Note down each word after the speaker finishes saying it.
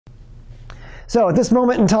So at this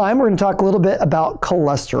moment in time, we're going to talk a little bit about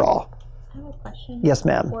cholesterol. I have a question. Yes,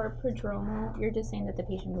 ma'am. For prodromal, you're just saying that the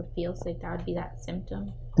patient would feel sick. That would be that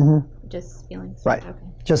symptom? Just feeling sick? Right. Okay.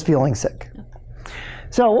 Just feeling sick. Okay.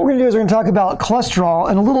 So what we're going to do is we're going to talk about cholesterol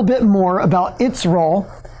and a little bit more about its role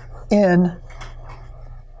in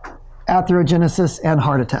atherogenesis and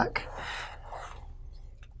heart attack.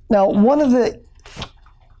 Now, one of the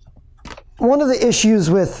issues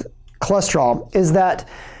with cholesterol is that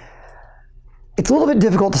it's a little bit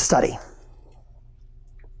difficult to study.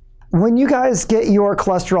 When you guys get your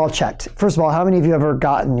cholesterol checked, first of all, how many of you have ever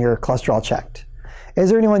gotten your cholesterol checked? Is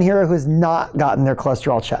there anyone here who has not gotten their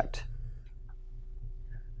cholesterol checked?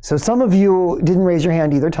 So some of you didn't raise your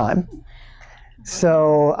hand either time.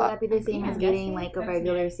 So would that be the same as getting like a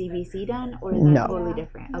regular CBC done, or is no. that totally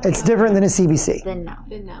different? Okay. It's different than a CBC. Then no.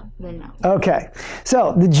 Then no. Then no. Okay.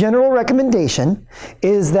 So the general recommendation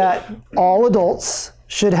is that all adults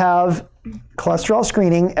should have cholesterol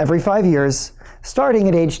screening every 5 years, starting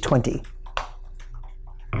at age 20.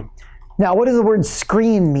 Now, what does the word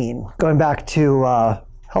screen mean? Going back to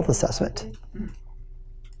health assessment.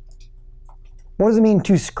 What does it mean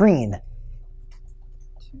to screen?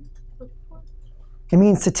 It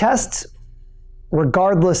means to test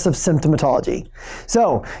regardless of symptomatology.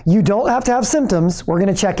 So you don't have to have symptoms. We're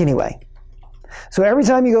going to check anyway. So every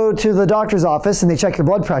time you go to the doctor's office and they check your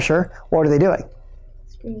blood pressure, what are they doing?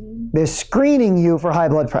 Screening. They're screening you for high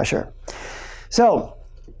blood pressure. So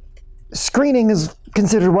screening is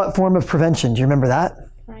considered what form of prevention? Do you remember that?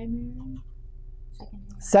 Primary?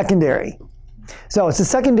 Secondary. So it's a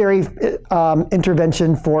secondary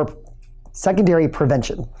intervention for secondary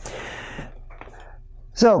prevention.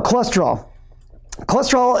 So cholesterol.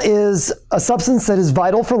 Cholesterol is a substance that is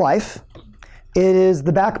vital for life. It is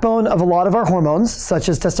the backbone of a lot of our hormones, such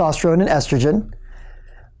as testosterone and estrogen.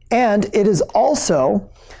 And it is also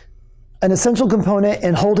an essential component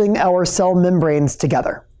in holding our cell membranes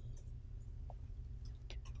together.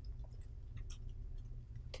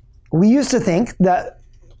 We used to think that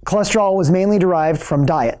cholesterol was mainly derived from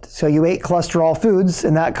diet. So you ate cholesterol foods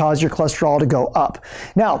and that caused your cholesterol to go up.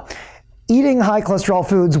 Now, eating high cholesterol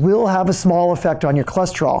foods will have a small effect on your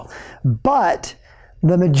cholesterol, but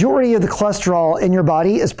the majority of the cholesterol in your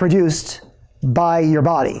body is produced by your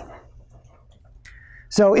body.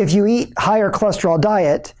 So if you eat higher cholesterol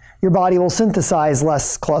diet, your body will synthesize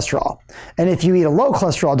less cholesterol. And if you eat a low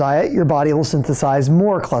cholesterol diet, your body will synthesize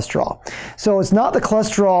more cholesterol. So it's not the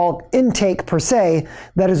cholesterol intake per se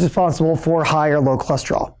that is responsible for high or low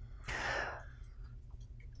cholesterol.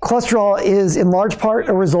 Cholesterol is in large part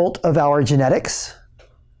a result of our genetics,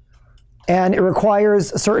 and it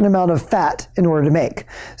requires a certain amount of fat in order to make.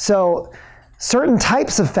 So certain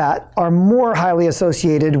types of fat are more highly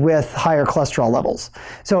associated with higher cholesterol levels.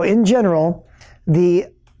 So in general, the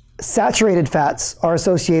saturated fats are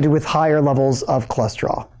associated with higher levels of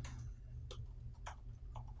cholesterol.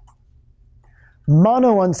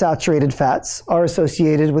 Monounsaturated fats are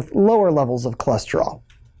associated with lower levels of cholesterol.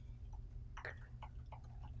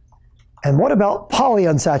 And what about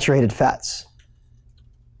polyunsaturated fats?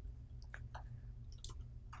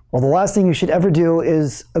 Well, the last thing you should ever do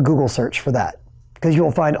is a Google search for that, because you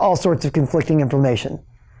will find all sorts of conflicting information.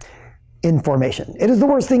 It is the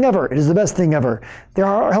worst thing ever. It is the best thing ever. They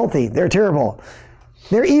are healthy. They're terrible.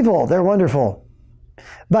 They're evil. They're wonderful.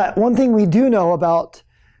 But one thing we do know about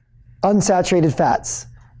unsaturated fats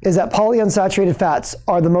is that polyunsaturated fats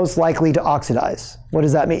are the most likely to oxidize. What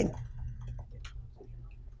does that mean?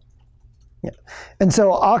 Yeah. And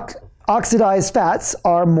so oxidized fats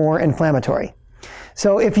are more inflammatory.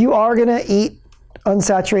 So if you are going to eat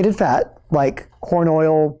unsaturated fat, like corn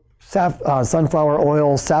oil, sunflower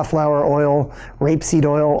oil, safflower oil, rapeseed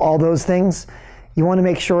oil, all those things, you want to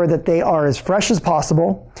make sure that they are as fresh as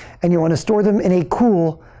possible, and you want to store them in a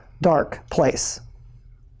cool, dark place.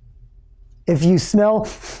 If you smell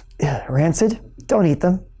rancid, don't eat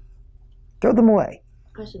them. Throw them away.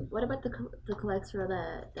 Question: what about the cholesterol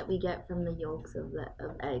that we get from the yolks of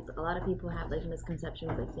eggs? A lot of people have like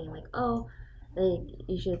misconceptions, like saying like, oh,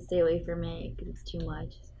 you should stay away from it because it's too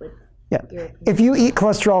much. Yeah. If you eat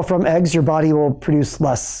cholesterol from eggs, your body will produce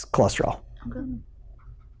less cholesterol. Okay.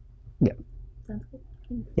 Yeah. Sounds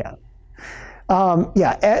good. Yeah.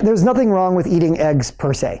 There's nothing wrong with eating eggs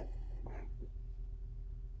per se.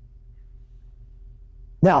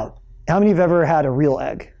 Now, how many of you have ever had a real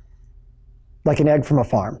egg? Like an egg from a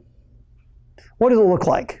farm? What does it look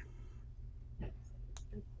like?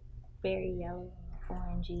 Very yellow.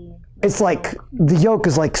 orangey. It's like the yolk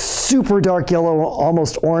is like super dark yellow,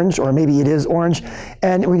 almost orange, or maybe it is orange.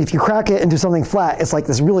 And if you crack it into something flat, it's like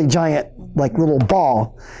this really giant, like little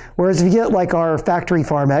ball. Whereas if you get like our factory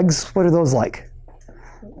farm eggs, what are those like?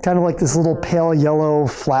 Kind of like this little pale yellow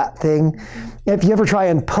flat thing. If you ever try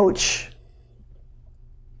and poach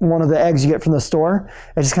one of the eggs you get from the store,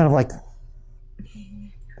 it's just kind of like,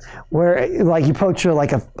 where like you poach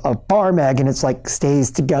like a farm egg and it's like stays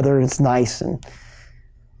together and it's nice, and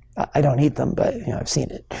I don't eat them, but I've seen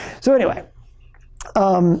it. So anyway,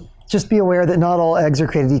 just be aware that not all eggs are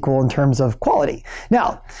created equal in terms of quality.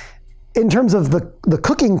 Now, in terms of the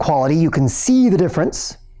cooking quality, you can see the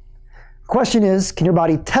difference. The question is, can your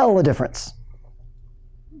body tell the difference?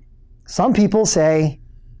 Some people say,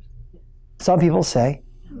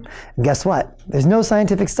 and guess what? There's no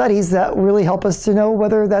scientific studies that really help us to know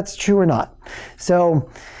whether that's true or not. So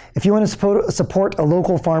if you want to support a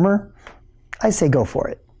local farmer, I say go for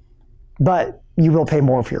it. But you will pay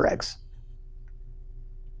more for your eggs.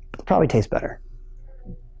 It'll probably taste better.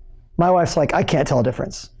 My wife's like, I can't tell a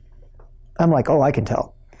difference. I'm like, oh, I can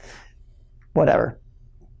tell. Whatever.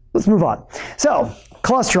 Let's move on. So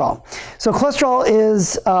cholesterol. So cholesterol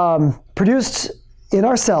is produced in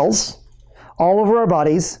our cells all over our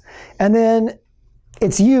bodies, and then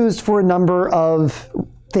it's used for a number of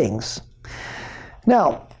things.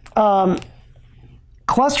 Now,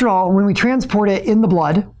 cholesterol, when we transport it in the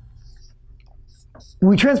blood, when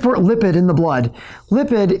we transport lipid in the blood,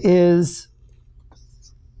 lipid is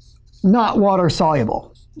not water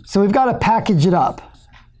soluble. So we've got to package it up.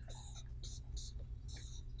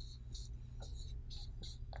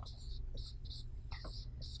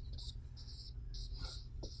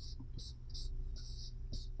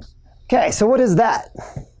 Okay, so what is that?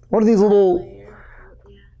 What are these little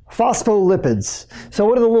phospholipids? So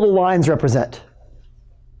what do the little lines represent?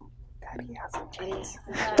 Fatty acid chains.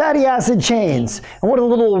 Fatty acid chains. And what do the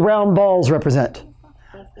little round balls represent?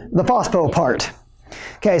 The phospho part.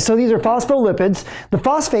 Okay, so these are phospholipids. The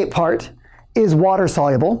phosphate part is water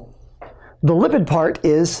soluble. The lipid part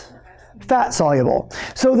is fat soluble.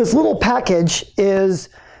 So this little package is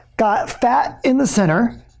got fat in the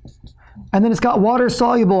center, and then it's got water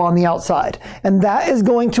soluble on the outside. And that is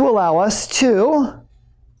going to allow us to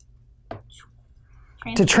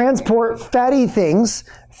transport fatty things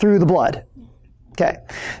through the blood. Okay,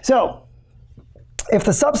 so if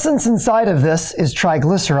the substance inside of this is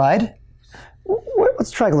triglyceride,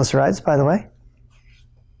 what's triglycerides, by the way?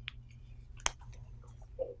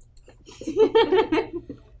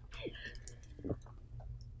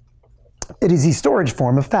 It is the storage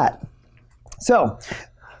form of fat. So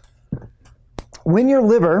when you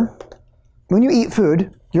eat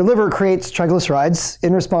food, your liver creates triglycerides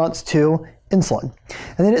in response to insulin.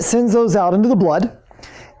 And then it sends those out into the blood,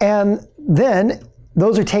 and then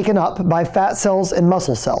those are taken up by fat cells and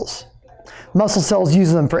muscle cells. Muscle cells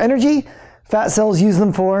use them for energy, fat cells use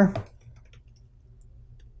them for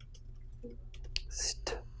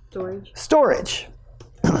storage.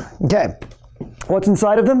 Okay, what's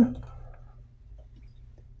inside of them?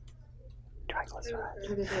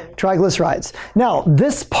 Triglycerides. Now,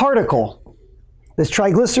 this particle, this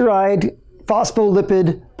triglyceride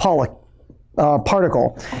phospholipid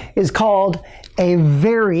particle, is called a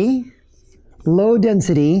very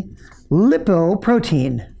low-density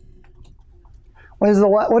lipoprotein.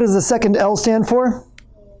 What does the second L stand for?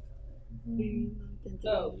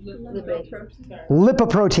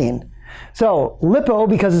 Lipoprotein. So, lipo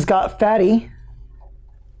because it's got fatty,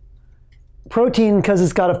 protein because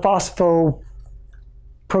it's got a phosphoprotein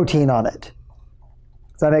on it.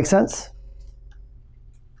 Does that make sense?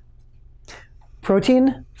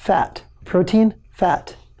 Protein, fat. Protein,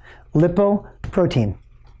 fat. Lipoprotein.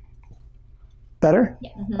 Better?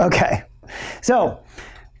 Yes. Mm-hmm. Okay. So,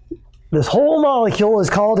 this whole molecule is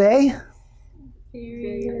called a?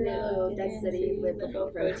 Very low density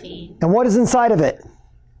lipoprotein. And what is inside of it?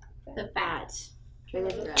 The fat.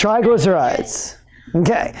 Triglycerides.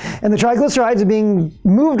 Okay. And the triglycerides are being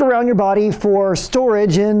moved around your body for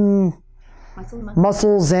storage in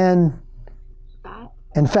muscles and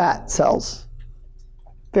fat cells.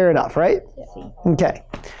 Fair enough, right? Yeah. Okay.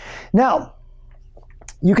 Now,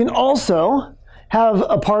 you can also have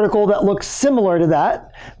a particle that looks similar to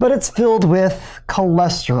that, but it's filled with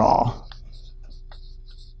cholesterol.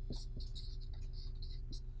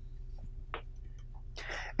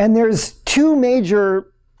 And there's two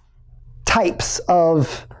major types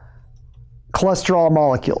of cholesterol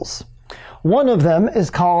molecules. One of them is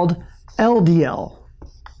called LDL,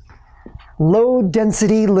 low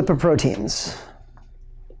density lipoproteins.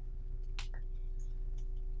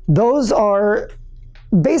 Those are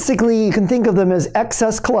basically, you can think of them as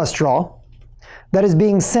excess cholesterol that is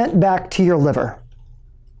being sent back to your liver.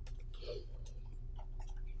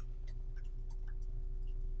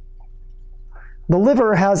 The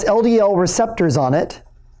liver has LDL receptors on it,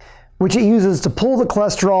 which it uses to pull the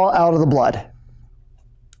cholesterol out of the blood.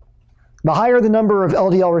 The higher the number of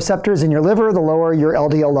LDL receptors in your liver, the lower your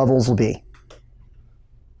LDL levels will be.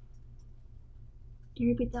 Can you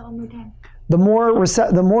repeat that one more time? The more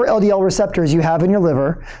LDL receptors you have in your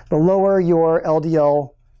liver, the lower your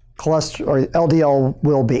LDL cholesterol or LDL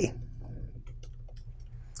will be.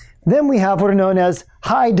 Then we have what are known as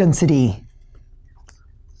high density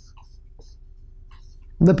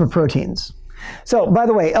lipoproteins. So, by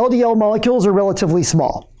the way, LDL molecules are relatively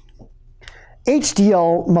small.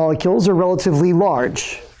 HDL molecules are relatively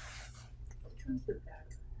large.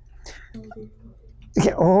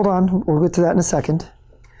 Okay, hold on. We'll get to that in a second.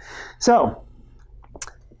 So,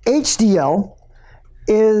 HDL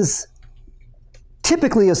is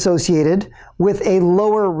typically associated with a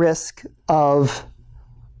lower risk of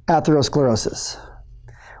atherosclerosis,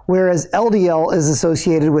 whereas LDL is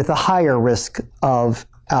associated with a higher risk of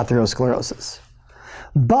atherosclerosis.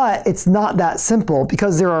 But it's not that simple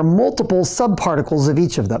because there are multiple subparticles of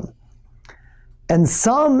each of them. And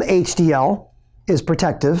some HDL is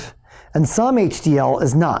protective and some HDL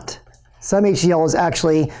is not. Some HDL is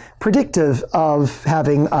actually predictive of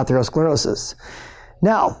having atherosclerosis.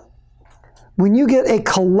 Now, when you get a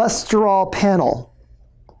cholesterol panel,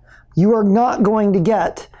 you are not going to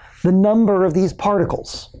get the number of these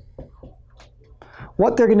particles.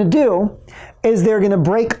 What they're going to do is they're going to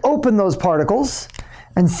break open those particles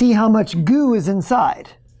and see how much goo is inside.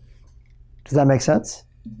 Does that make sense?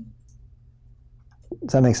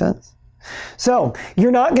 Does that make sense? So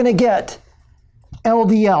you're not going to get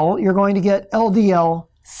LDL, you're going to get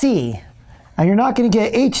LDL-C. And you're not going to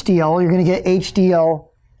get HDL, you're going to get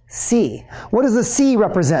HDL-C. What does the C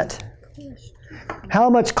represent? How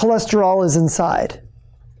much cholesterol is inside?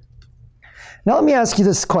 Now let me ask you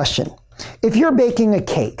this question. If you're baking a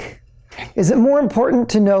cake, is it more important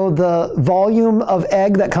to know the volume of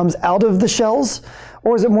egg that comes out of the shells,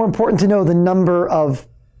 or is it more important to know the number of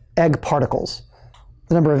egg particles,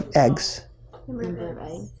 the number of eggs? Number of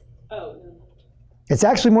eggs. It's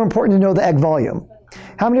actually more important to know the egg volume.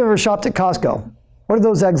 How many of you have ever shopped at Costco? What are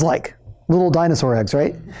those eggs like? Little dinosaur eggs,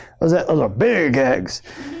 right? Those are big eggs.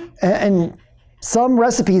 And some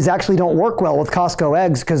recipes actually don't work well with Costco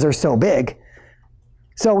eggs because they're so big.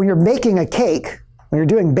 So when you're making a cake, when you're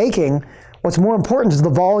doing baking, what's more important is the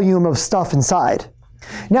volume of stuff inside.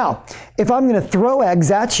 Now, if I'm going to throw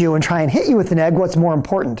eggs at you and try and hit you with an egg, what's more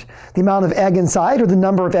important? The amount of egg inside or the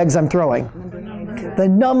number of eggs I'm throwing? The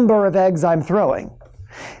number of eggs I'm throwing.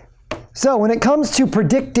 So when it comes to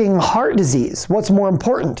predicting heart disease, what's more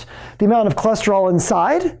important? The amount of cholesterol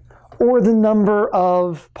inside or the number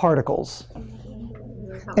of particles?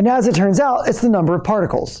 And as it turns out, it's the number of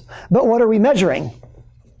particles. But what are we measuring?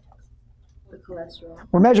 Cholesterol.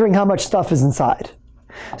 We're measuring how much stuff is inside.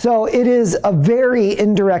 So it is a very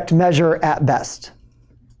indirect measure at best.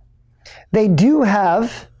 They do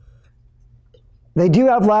have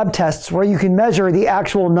lab tests where you can measure the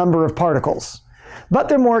actual number of particles, but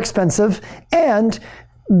they're more expensive and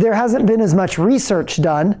there hasn't been as much research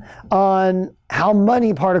done on how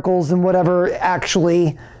many particles and whatever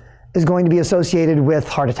actually is going to be associated with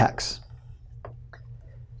heart attacks.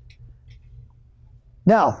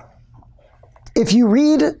 Now, if you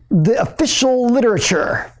read the official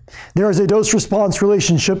literature, there is a dose-response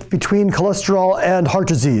relationship between cholesterol and heart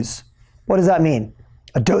disease. What does that mean?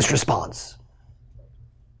 A dose response.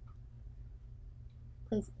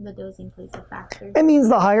 The dosing plays a factor. It means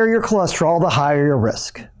the higher your cholesterol, the higher your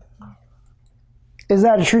risk. Is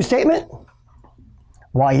that a true statement?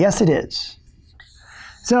 Why, yes, it is.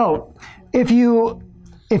 So, if you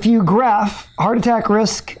graph heart attack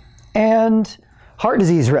risk and heart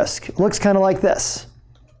disease risk, it looks kind of like this.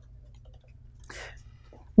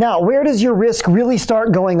 Now, where does your risk really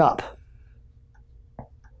start going up?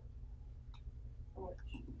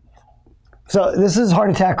 So this is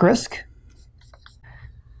heart attack risk.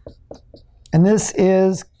 And this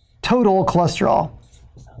is total cholesterol.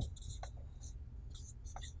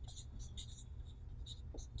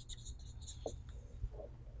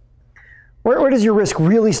 Where does your risk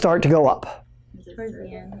really start to go up? Towards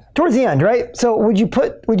the end. Towards the end, right? So would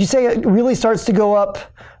you say it really starts to go up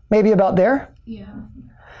maybe about there? Yeah.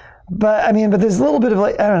 But I mean, but there's a little bit of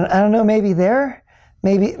like, I don't know, maybe there,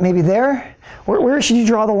 maybe there. Where should you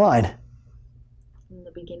draw the line? In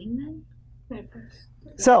the beginning then?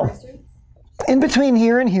 So, in between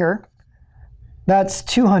here and here, that's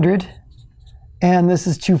 200, and this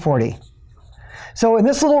is 240. So in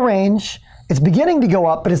this little range, it's beginning to go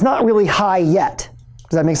up, but it's not really high yet.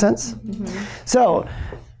 Does that make sense? Mm-hmm. So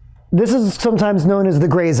this is sometimes known as the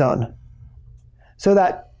gray zone. So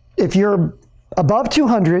that if you're above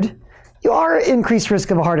 200, you are at increased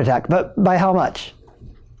risk of a heart attack, but by how much?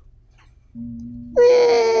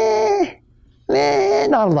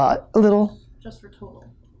 Not a lot, a little. Just for total.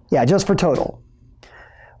 Yeah, just for total.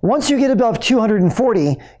 Once you get above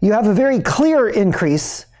 240, you have a very clear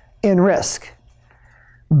increase in risk.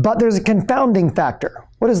 But there's a confounding factor.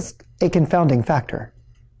 What is a confounding factor?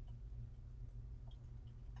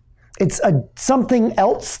 It's something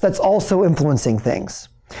else that's also influencing things.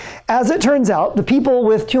 As it turns out, the people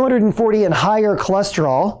with 240 and higher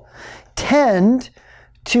cholesterol tend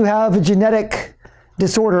to have a genetic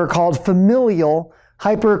disorder called familial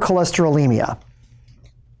hypercholesterolemia.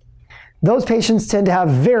 Those patients tend to have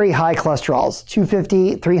very high cholesterols,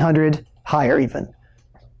 250, 300, higher even.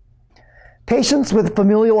 Patients with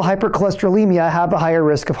familial hypercholesterolemia have a higher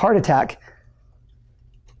risk of heart attack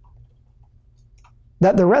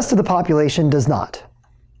that the rest of the population does not.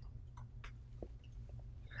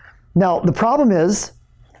 Now, the problem is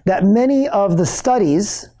that many of the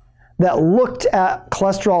studies that looked at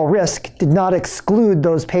cholesterol risk did not exclude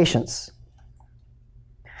those patients.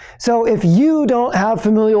 So if you don't have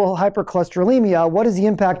familial hypercholesterolemia, what is the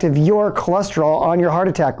impact of your cholesterol on your heart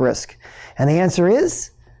attack risk? And the answer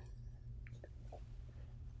is?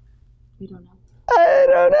 We don't know. I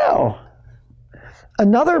don't know.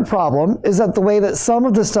 Another problem is that the way that some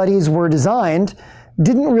of the studies were designed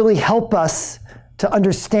didn't really help us to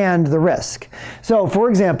understand the risk. So, for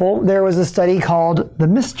example, there was a study called the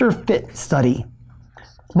Mr. Fit study,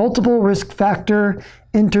 Multiple Risk Factor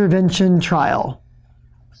Intervention Trial,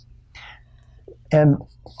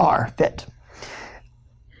 MR, FIT.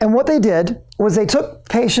 And what they did was they took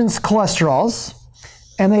patients' cholesterols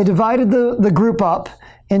and they divided the group up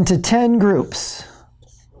into 10 groups.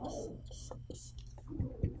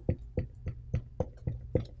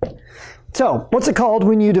 So, what's it called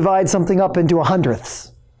when you divide something up into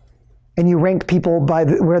 100ths and you rank people by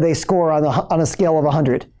where they score on a scale of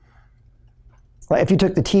 100? Well, if you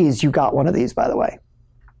took the T's, you got one of these, by the way.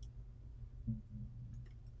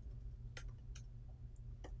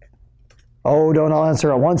 Oh, don't all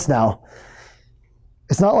answer at once now.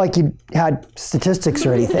 It's not like you had statistics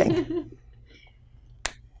or anything.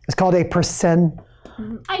 It's called a percent.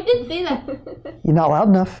 I did say that. You're not loud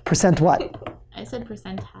enough. Percent what? I said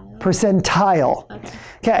percentile. Percentile. Okay.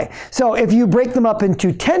 Okay, so if you break them up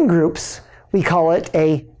into 10 groups, we call it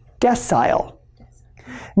a decile.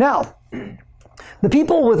 Now, the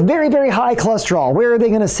people with very, very high cholesterol, where are they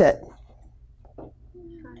going to sit?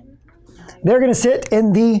 They're going to sit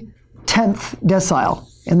in the 10th decile,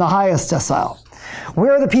 in the highest decile.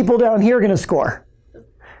 Where are the people down here going to score?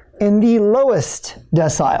 In the lowest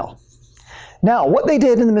decile. Now, what they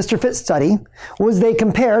did in the Mr. Fit study was they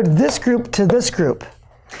compared this group to this group.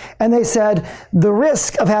 And they said the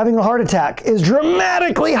risk of having a heart attack is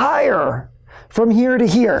dramatically higher from here to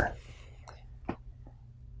here.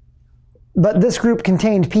 But this group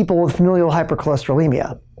contained people with familial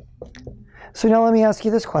hypercholesterolemia. So now let me ask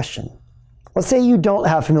you this question. Let's say you don't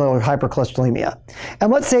have familial hypercholesterolemia.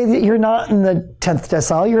 And let's say that you're not in the 10th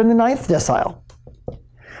decile, you're in the 9th decile.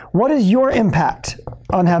 What is your impact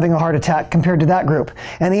on having a heart attack compared to that group?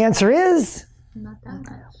 And the answer is? Not that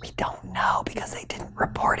much. We don't know because they didn't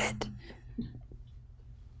report it.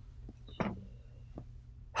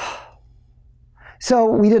 So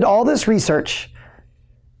we did all this research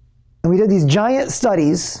and we did these giant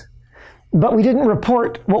studies, but we didn't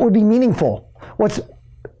report what would be meaningful.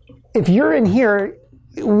 If you're in here,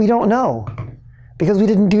 we don't know because we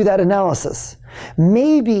didn't do that analysis.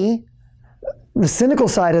 Maybe the cynical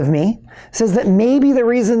side of me says that maybe the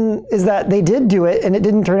reason is that they did do it and it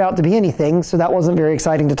didn't turn out to be anything, so that wasn't very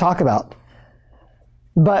exciting to talk about.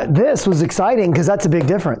 But this was exciting because that's a big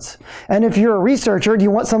difference. And if you're a researcher, do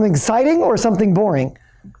you want something exciting or something boring?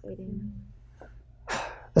 Exciting.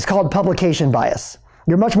 It's called publication bias.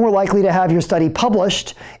 You're much more likely to have your study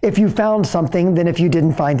published if you found something than if you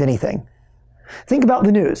didn't find anything. Think about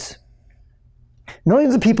the news.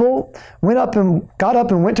 Millions of people got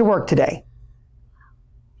up and went to work today.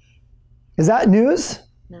 Is that news?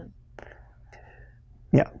 No.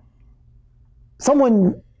 Yeah.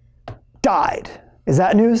 Someone died. Is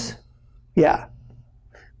that news? Yeah.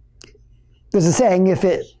 There's a saying, if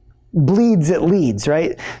it bleeds, it leads,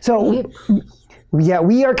 right? So, yeah,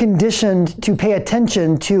 we are conditioned to pay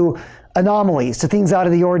attention to anomalies, to things out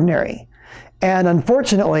of the ordinary. And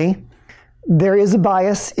unfortunately, there is a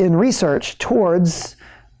bias in research towards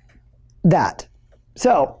that.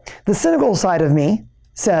 So, the cynical side of me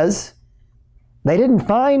says, They didn't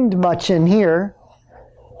find much in here,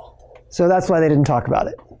 so that's why they didn't talk about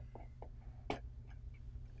it.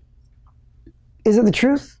 Is it the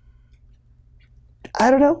truth? I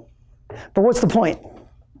don't know. But what's the point?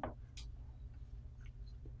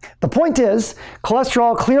 The point is,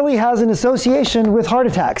 cholesterol clearly has an association with heart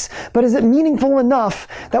attacks, but is it meaningful enough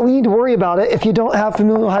that we need to worry about it if you don't have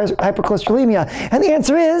familial hypercholesterolemia? And the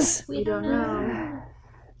answer is... We don't know.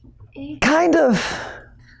 Kind of.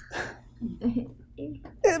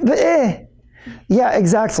 But yeah,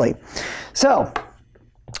 exactly. So,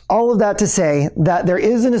 all of that to say that there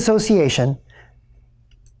is an association.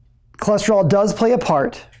 Cholesterol does play a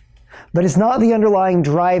part, but it's not the underlying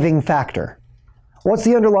driving factor. What's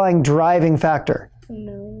the underlying driving factor?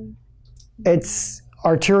 No. It's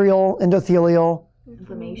arterial endothelial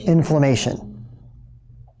inflammation.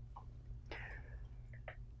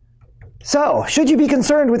 So, should you be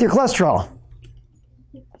concerned with your cholesterol?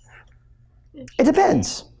 It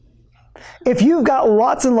depends. If you've got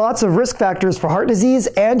lots and lots of risk factors for heart disease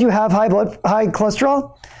and you have high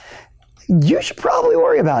cholesterol, you should probably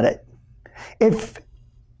worry about it. If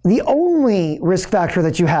the only risk factor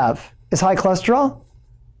that you have is high cholesterol,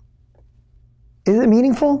 is it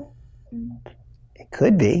meaningful? It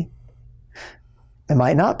could be. It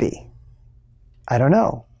might not be. I don't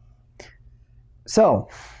know. So,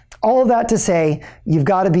 all of that to say, you've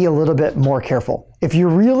got to be a little bit more careful. If you're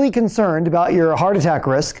really concerned about your heart attack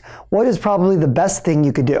risk, what is probably the best thing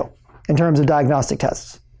you could do in terms of diagnostic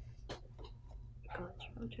tests?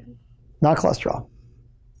 Not cholesterol.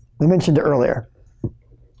 We mentioned it earlier.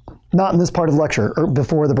 Not in this part of the lecture, or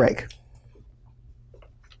before the break.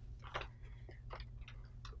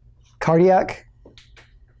 Cardiac?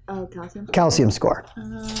 Calcium. Calcium score.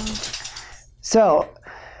 So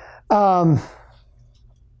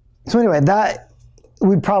anyway, that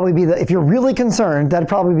would probably be if you're really concerned, that'd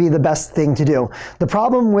probably be the best thing to do. The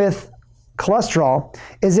problem with cholesterol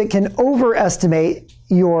is it can overestimate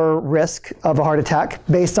your risk of a heart attack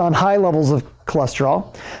based on high levels of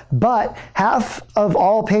cholesterol, but half of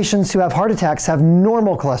all patients who have heart attacks have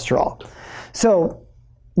normal cholesterol. So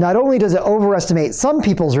not only does it overestimate some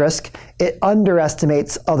people's risk, it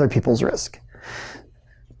underestimates other people's risk.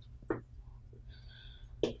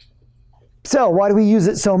 So why do we use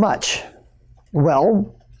it so much?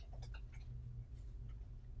 Well,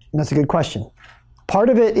 that's a good question. Part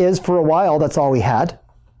of it is for a while, that's all we had.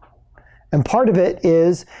 And part of it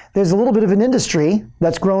is there's a little bit of an industry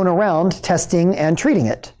that's grown around testing and treating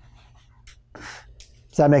it.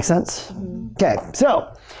 Does that make sense? Okay,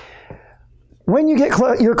 so when you get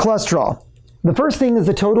your cholesterol, the first thing is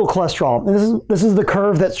the total cholesterol. And this is the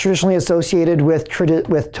curve that's traditionally associated with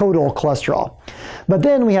total cholesterol. But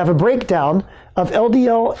then we have a breakdown of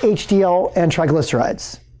LDL, HDL, and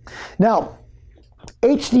triglycerides. Now,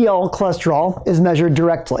 HDL cholesterol is measured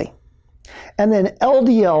directly. And then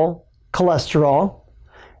LDL cholesterol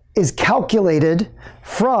is calculated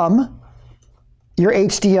from your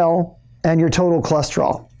HDL and your total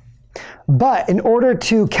cholesterol. But in order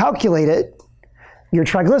to calculate it, your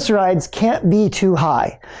triglycerides can't be too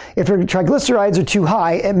high. If your triglycerides are too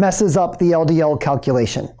high, it messes up the LDL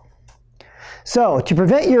calculation. So to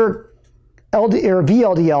prevent your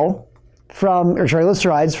VLDL from, or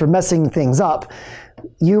triglycerides from messing things up,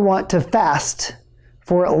 you want to fast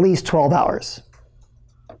for at least 12 hours.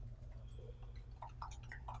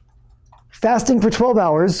 Fasting for 12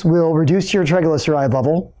 hours will reduce your triglyceride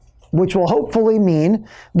level, which will hopefully mean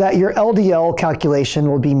that your LDL calculation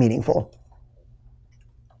will be meaningful.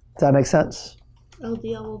 Does that make sense?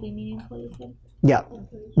 LDL will be meaningful, you said? Yeah,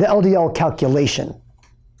 the LDL calculation.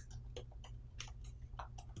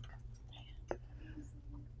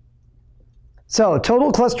 So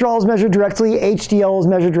total cholesterol is measured directly, HDL is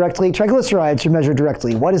measured directly, triglycerides are measured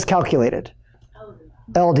directly. What is calculated?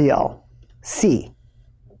 LDL. C.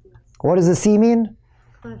 What does the C mean?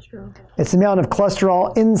 Cholesterol. It's the amount of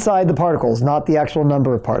cholesterol inside the particles, not the actual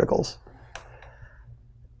number of particles.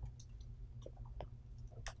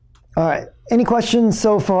 All right, any questions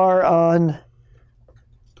so far on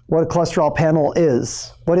what a cholesterol panel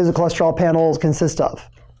is? What does a cholesterol panel consist of?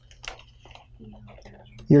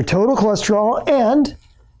 Your total cholesterol and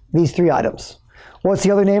these three items. What's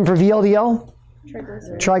the other name for VLDL?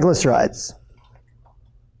 Triglycerides. Triglycerides.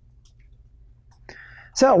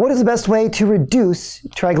 So what is the best way to reduce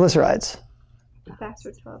triglycerides? Fast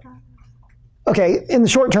for 12 hours. Okay, in the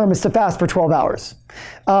short term, it's to fast for 12 hours.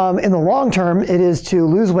 In the long term, it is to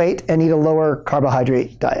lose weight and eat a lower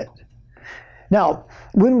carbohydrate diet. Now,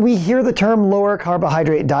 when we hear the term lower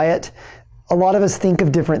carbohydrate diet, a lot of us think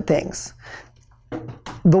of different things.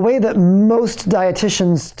 the way that most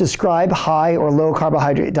dietitians describe high or low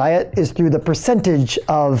carbohydrate diet is through the percentage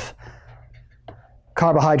of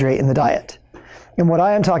carbohydrate in the diet. And what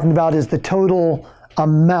I am talking about is the total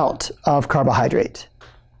amount of carbohydrate.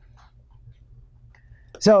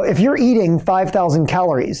 So if you're eating 5,000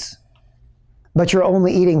 calories, but you're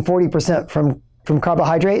only eating 40% from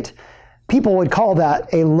carbohydrate, people would call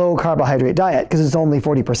that a low carbohydrate diet because it's only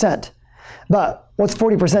 40%. But what's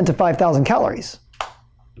 40% of 5,000 calories?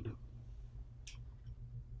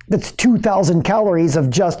 That's 2,000 calories of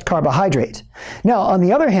just carbohydrate. Now, on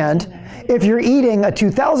the other hand, if you're eating a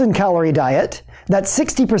 2,000 calorie diet, that's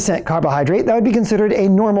 60% carbohydrate, that would be considered a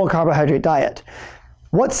normal carbohydrate diet.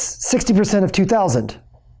 What's 60% of 2,000?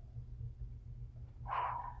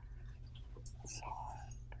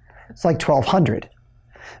 It's like 1,200.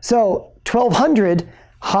 So 1,200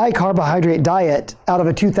 high carbohydrate diet out of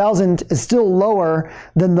a 2,000 is still lower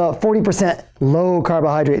than the 40% low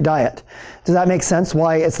carbohydrate diet. Does that make sense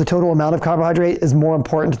why it's the total amount of carbohydrate is more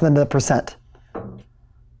important than the percent?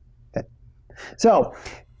 Okay. So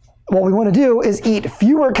what we want to do is eat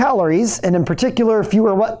fewer calories, and in particular,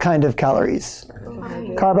 fewer what kind of calories?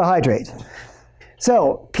 Carbohydrate.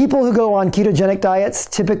 So people who go on ketogenic diets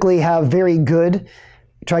typically have very good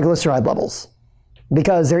triglyceride levels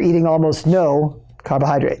because they're eating almost no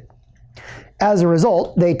carbohydrate. As a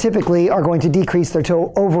result, they typically are going to decrease their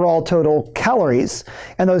overall total calories,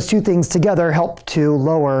 and those two things together help to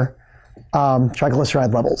lower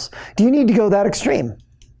triglyceride levels. Do you need to go that extreme?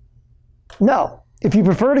 No. If you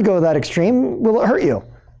prefer to go that extreme, will it hurt you?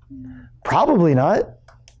 Probably not.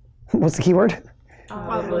 What's the key word?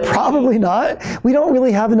 Probably not. We don't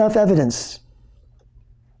really have enough evidence.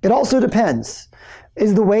 It also depends.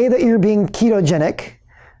 Is the way that you're being ketogenic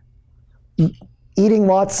eating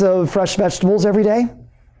lots of fresh vegetables every day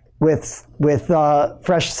with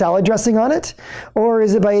fresh salad dressing on it? Or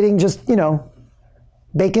is it by eating just,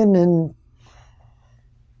 bacon and,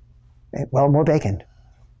 well, more bacon?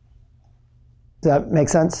 Does that make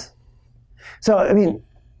sense? So, I mean,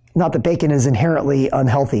 not that bacon is inherently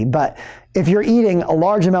unhealthy, but if you're eating a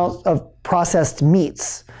large amount of processed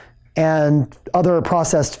meats and other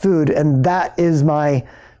processed food, and that is my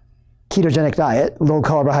ketogenic diet, low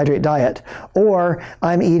carbohydrate diet, or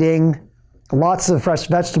I'm eating lots of fresh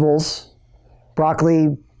vegetables,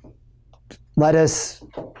 broccoli, lettuce,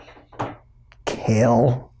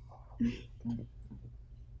 kale,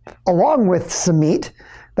 along with some meat,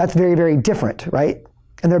 that's very, very different, right?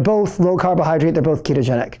 And they're both low carbohydrate, they're both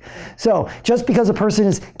ketogenic. So just because a person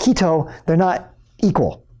is keto, they're not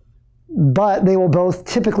equal, but they will both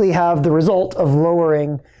typically have the result of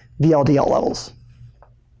lowering VLDL levels.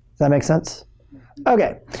 Does that make sense?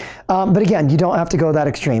 Okay, but again, you don't have to go that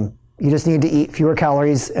extreme. You just need to eat fewer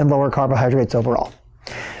calories and lower carbohydrates overall.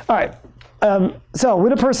 All right, so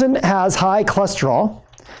when a person has high cholesterol,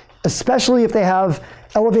 especially if they have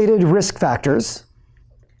elevated risk factors,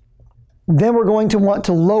 then we're going to want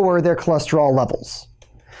to lower their cholesterol levels.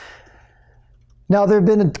 Now, there have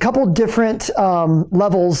been a couple different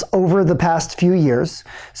levels over the past few years.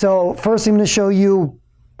 So first I'm going to show you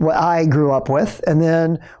what I grew up with, and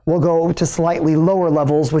then we'll go to slightly lower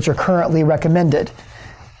levels, which are currently recommended.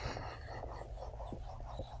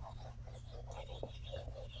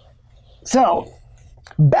 So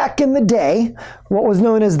back in the day, what was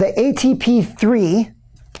known as the ATP3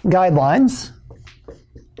 guidelines,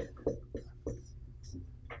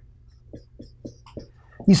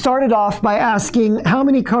 you started off by asking how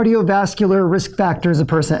many cardiovascular risk factors a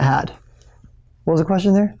person had. What was the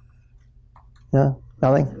question there? No?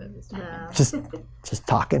 Nothing? No. Just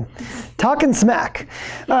talking. Talking smack.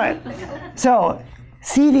 All right. So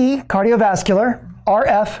CV, cardiovascular,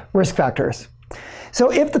 RF, risk factors.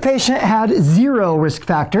 So if the patient had 0 risk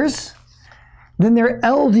factors, then their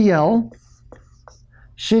LDL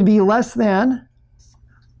should be less than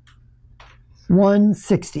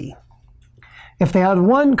 160. If they had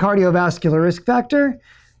 1 cardiovascular risk factor,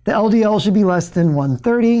 the LDL should be less than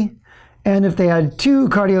 130. And if they had 2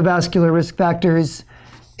 cardiovascular risk factors,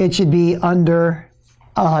 it should be under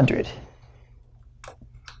 100.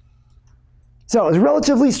 So it was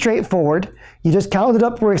relatively straightforward. You just counted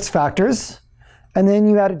up risk factors, and then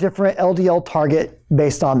you had a different LDL target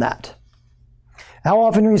based on that. How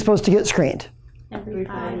often are you supposed to get screened? Every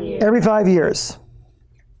 5 years. Every 5 years.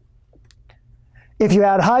 If you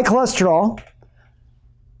had high cholesterol,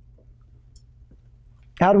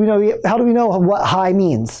 how do we know what high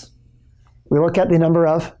means? We look at the number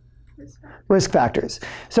of risk factors.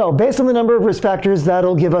 So based on the number of risk factors,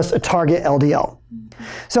 that'll give us a target LDL.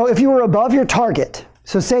 So if you were above your target,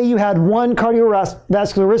 So say you had one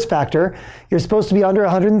cardiovascular risk factor, you're supposed to be under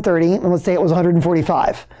 130, and let's say it was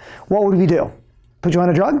 145. What would we do? Put you on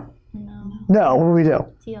a drug? No, what would we do?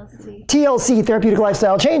 TLC. TLC, therapeutic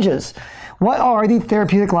lifestyle changes. What are the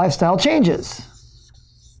therapeutic lifestyle changes?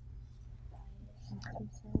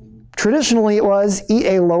 Traditionally, it was eat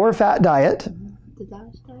a lower fat diet. The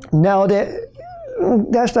DASH diet? Nowadays,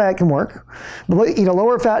 DASH diet can work. But eat a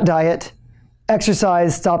lower fat diet,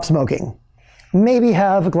 exercise, stop smoking. Maybe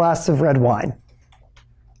have a glass of red wine.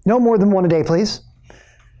 No more than one a day, please.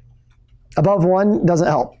 Above one doesn't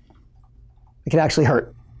help. It can actually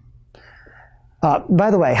hurt. By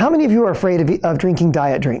the way, how many of you are afraid of drinking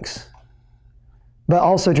diet drinks, but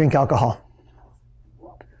also drink alcohol?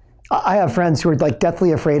 I have friends who are like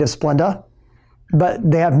deathly afraid of Splenda, but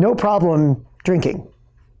they have no problem drinking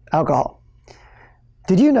alcohol.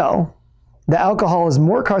 Did you know that alcohol is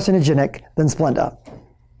more carcinogenic than Splenda?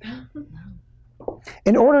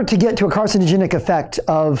 In order to get to a carcinogenic effect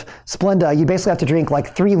of Splenda, you basically have to drink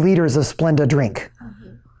like 3 liters of Splenda drink.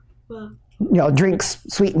 You know, drinks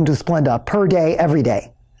sweetened with Splenda per day, every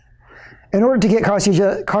day. In order to get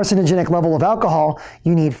carcinogenic level of alcohol,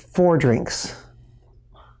 you need 4 drinks.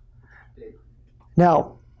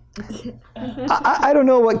 Now, I don't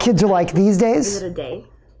know what kids are like these days. Is it a day?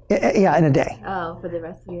 Yeah, in a day. Oh, for the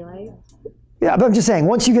rest of your life? Yeah, but I'm just saying,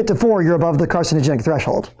 once you get to 4, you're above the carcinogenic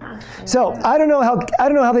threshold. So I don't know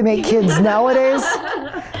how they make kids nowadays.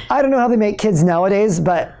 I don't know how they make kids nowadays,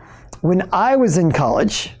 but when I was in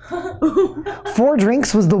college, 4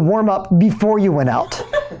 drinks was the warm-up before you went out.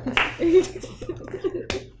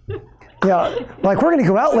 Yeah, like we're gonna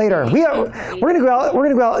go out later. We're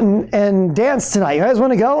gonna go out and dance tonight. You guys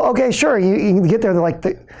want to go? Okay, sure. You get there. They're like,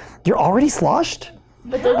 you're already sloshed.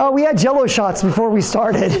 Oh, we had Jello shots before we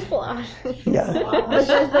started. Yeah.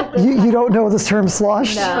 You don't know this term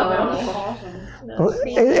sloshed? No. Well,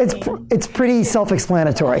 it's pretty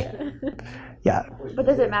self-explanatory. Yeah. But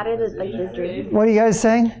does it matter that like this drink? What are you guys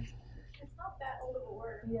saying? It's not that old of a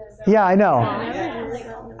word. Yeah, I know.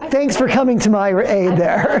 Thanks for coming to my aid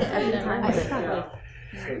there.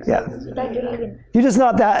 Yeah. You're just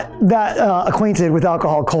not that acquainted with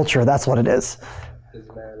alcohol culture. That's what it is. Does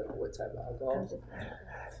it matter what type of alcohol?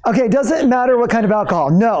 Okay, does it matter what kind of alcohol?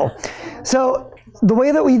 No. So the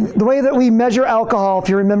way that we measure alcohol, if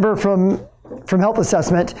you remember from health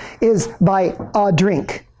assessment, is by a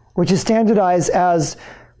drink, which is standardized as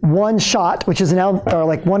 1 shot, which is an ounce, or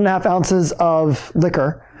like 1.5 ounces of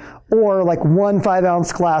liquor, or like 1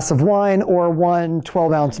 5-ounce glass of wine, or 1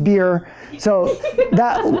 12-ounce beer. So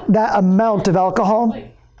that amount of alcohol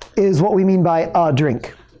is what we mean by a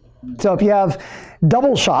drink. So if you have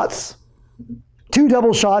double shots, 2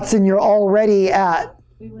 double shots, and you're already at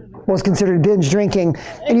what's considered binge drinking,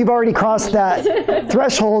 and you've already crossed that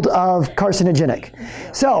threshold of carcinogenic.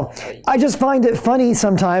 So I just find it funny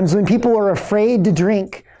sometimes when people are afraid to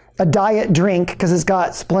drink a diet drink because it's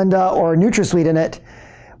got Splenda or NutraSweet in it,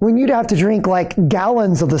 when you'd have to drink like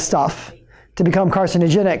gallons of the stuff to become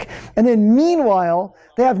carcinogenic. And then meanwhile,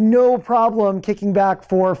 they have no problem kicking back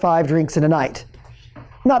 4 or 5 drinks in a night.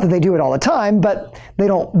 Not that they do it all the time, but they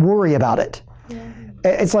don't worry about it. Yeah.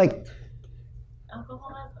 It's like,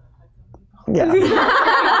 yeah.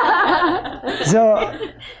 So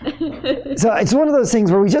it's one of those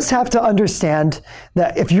things where we just have to understand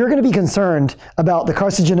that if you're going to be concerned about the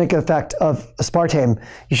carcinogenic effect of aspartame,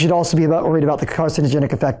 you should also be worried about the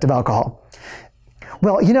carcinogenic effect of alcohol.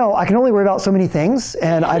 Well, you know, I can only worry about so many things,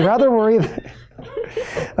 and I'd rather worry about...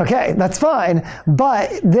 Okay, that's fine, but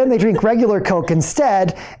then they drink regular Coke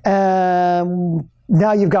instead, and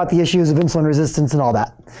now you've got the issues of insulin resistance and all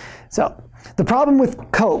that. So the problem with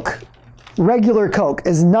Coke, regular Coke,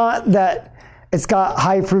 is not that it's got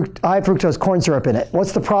high fructose corn syrup in it.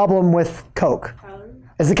 What's the problem with Coke?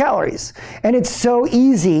 Is the calories. And it's so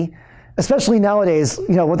easy, especially nowadays,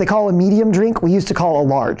 you know, what they call a medium drink, we used to call a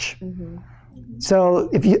large. Mm-hmm. So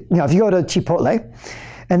if you go to Chipotle,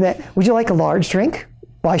 and then, would you like a large drink?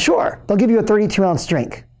 Why, sure. They'll give you a 32-ounce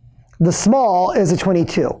drink. The small is a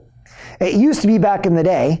 22. It used to be back in the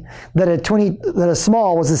day that a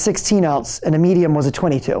small was a 16-ounce and a medium was a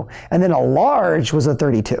 22, and then a large was a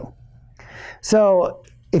 32. So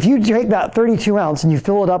if you take that 32-ounce and you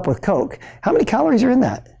fill it up with Coke, how many calories are in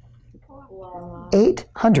that?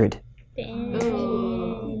 800.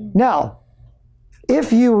 Now,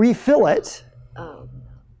 if you refill it,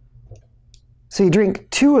 so you drink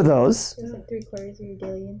 2 of those. It's like 3/4 of your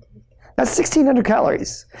daily intake. That's 1,600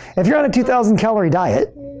 calories. If you're on a 2,000 calorie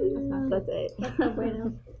diet, That's it. That's not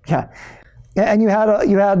bueno. yeah, and you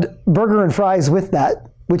had burger and fries with that,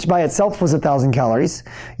 which by itself was 1,000 calories.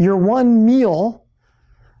 Your one meal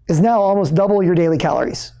is now almost double your daily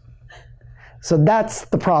calories. So that's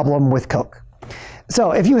the problem with Coke.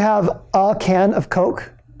 So if you have a can of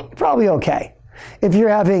Coke, you're probably okay. If you're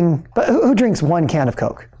having, but who drinks one can of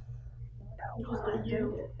Coke?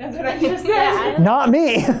 That's what I just said. Not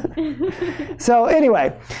me. So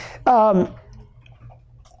anyway, on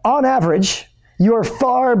average, you're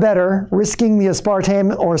far better risking the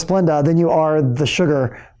aspartame or Splenda than you are the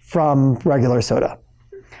sugar from regular soda.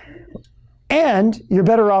 And you're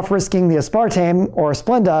better off risking the aspartame or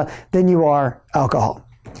Splenda than you are alcohol.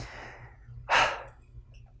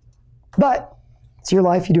 But it's your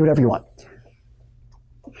life, you do whatever you want.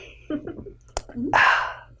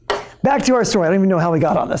 Back to our story. I don't even know how we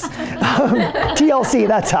got on this. TLC,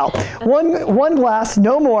 that's how. One glass,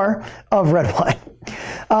 no more, of red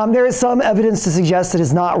wine. There is some evidence to suggest that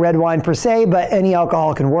it's not red wine per se, but any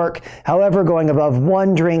alcohol can work. However, going above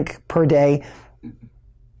 1 drink per day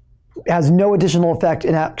has no additional effect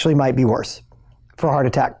and actually might be worse for a heart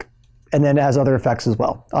attack. And then it has other effects as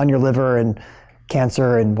well on your liver and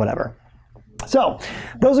cancer and whatever. So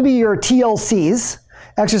those would be your TLCs.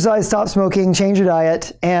 Exercise, stop smoking, change your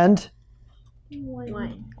diet, and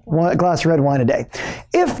one glass of red wine a day.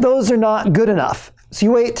 If those are not good enough, so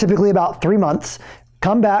you wait typically about 3 months,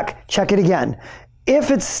 come back, check it again.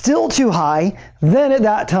 If it's still too high, then at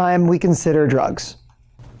that time we consider drugs.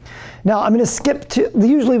 Now I'm going to skip to,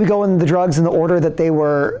 usually we go in the drugs in the order that they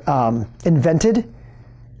were invented,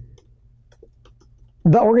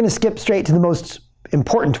 but we're going to skip straight to the most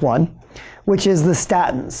important one, which is the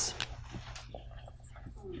statins.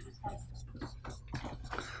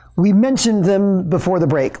 We mentioned them before the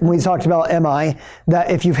break when we talked about MI,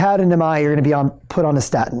 that if you've had an MI, you're going to be put on a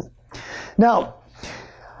statin. Now,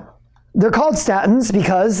 they're called statins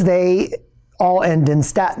because they all end in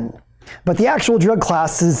statin. But the actual drug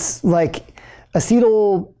class is like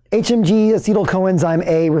HMG acetyl coenzyme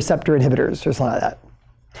A receptor inhibitors or something like that.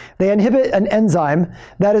 They inhibit an enzyme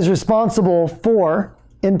that is responsible for,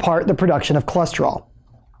 in part, the production of cholesterol.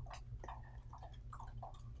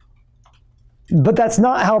 But that's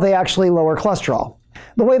not how they actually lower cholesterol.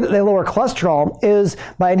 The way that they lower cholesterol is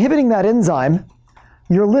by inhibiting that enzyme,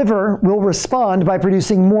 your liver will respond by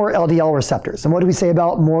producing more LDL receptors. And what do we say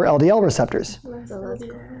about more LDL receptors?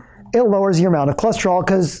 It lowers your amount of cholesterol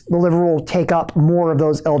because the liver will take up more of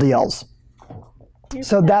those LDLs.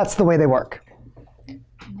 So that's the way they work.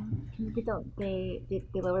 They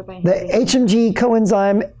lower by the HMG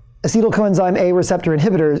coenzyme, acetyl coenzyme A receptor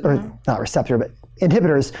inhibitors, or not receptor, but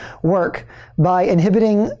inhibitors work by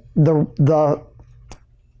inhibiting the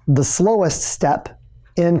slowest step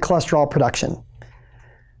in cholesterol production.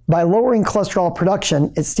 By lowering cholesterol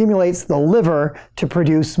production, it stimulates the liver to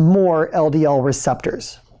produce more LDL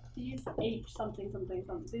receptors. These H something.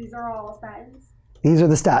 These are all statins? These are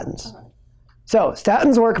the statins. Okay. So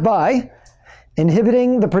statins work by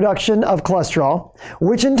inhibiting the production of cholesterol,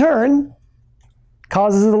 which in turn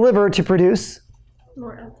causes the liver to produce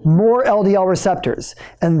more LDL receptors.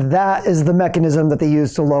 And that is the mechanism that they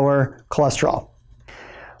use to lower cholesterol.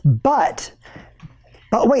 But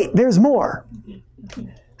wait, there's more.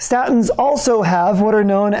 Statins also have what are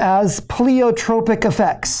known as pleiotropic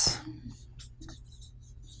effects,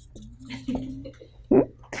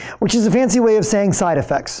 which is a fancy way of saying side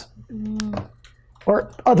effects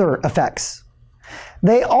or other effects.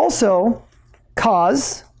 They also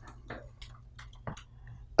cause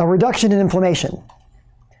a reduction in inflammation.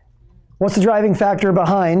 What's the driving factor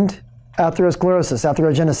behind atherosclerosis,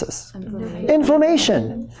 atherogenesis?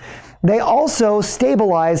 Inflammation. They also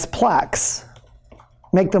stabilize plaques,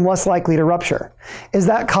 make them less likely to rupture. Is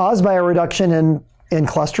that caused by a reduction in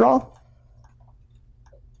cholesterol?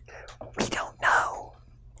 We don't know.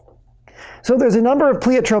 So there's a number of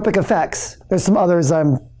pleiotropic effects. There's some others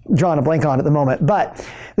I'm drawing a blank on at the moment, but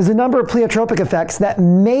there's a number of pleiotropic effects that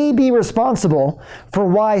may be responsible for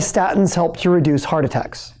why statins help to reduce heart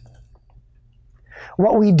attacks.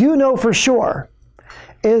 What we do know for sure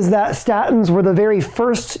is that statins were the very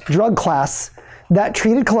first drug class that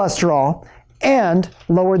treated cholesterol and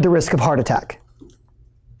lowered the risk of heart attack.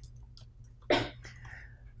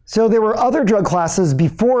 So there were other drug classes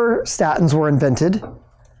before statins were invented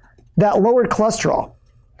that lowered cholesterol.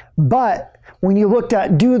 But when you looked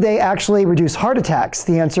at, do they actually reduce heart attacks?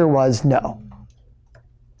 The answer was no.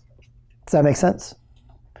 Does that make sense?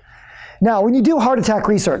 Now, when you do heart attack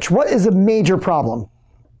research, what is a major problem?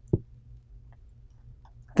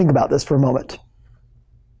 Think about this for a moment.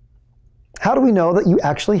 How do we know that you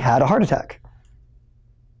actually had a heart attack?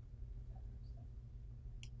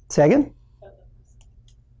 Say again?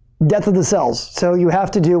 Death of the cells. So you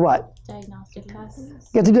have to do what? Diagnostic tests.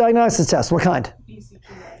 You have to do diagnosis tests. What kind?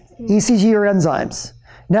 ECG or enzymes.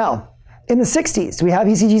 Now, in the 60s, do we have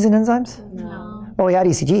ECGs and enzymes? No. Well, we had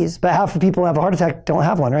ECGs, but half the people who have a heart attack don't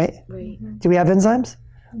have one, right? Right. Do we have enzymes?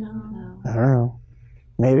 No. I don't know.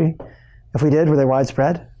 Maybe. If we did, were they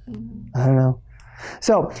widespread? I don't know.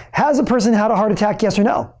 So, has a person had a heart attack, yes or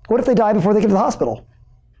no? What if they die before they get to the hospital?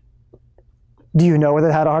 Do you know whether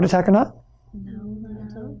they had a heart attack or not?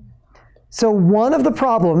 No. So one of the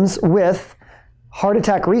problems with heart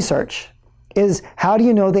attack research is, how do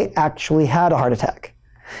you know they actually had a heart attack?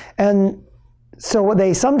 And so what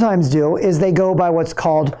they sometimes do is they go by what's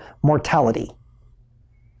called mortality.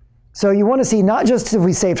 So you want to see not just if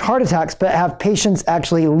we saved heart attacks, but have patients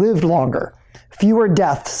actually lived longer, fewer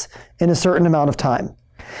deaths in a certain amount of time.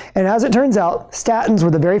 And as it turns out, statins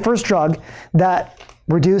were the very first drug that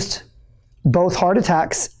reduced both heart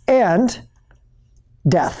attacks and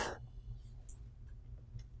death.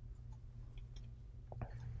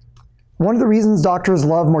 One of the reasons doctors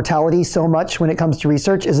love mortality so much when it comes to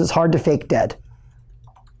research is it's hard to fake dead.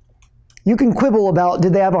 You can quibble about,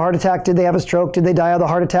 did they have a heart attack? Did they have a stroke? Did they die of the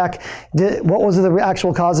heart attack? What was the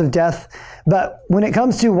actual cause of death? But when it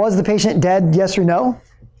comes to, was the patient dead, yes or no?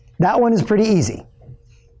 That one is pretty easy.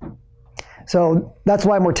 So that's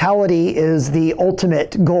why mortality is the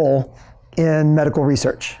ultimate goal in medical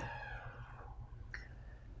research.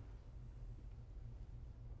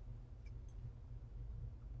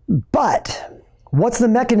 But what's the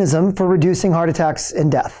mechanism for reducing heart attacks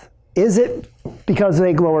and death? Is it because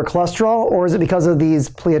they lower cholesterol, or is it because of these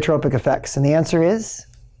pleiotropic effects? And the answer is,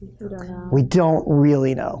 We don't know. we don't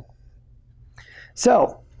really know.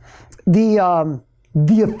 So the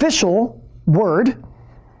official word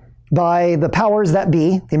by the powers that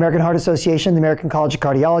be, the American Heart Association, the American College of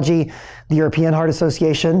Cardiology, the European Heart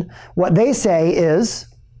Association, what they say is,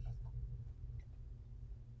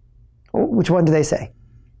 which one do they say?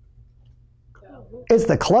 It's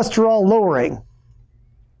the cholesterol lowering.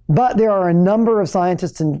 But there are a number of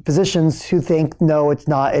scientists and physicians who think, no, it's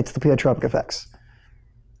not, it's the pleiotropic effects.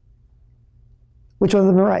 Which one of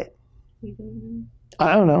them are right?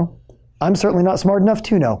 I don't know. I'm certainly not smart enough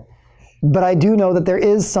to know. But I do know that there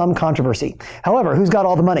is some controversy. However, who's got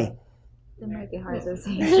all the money? The American Heart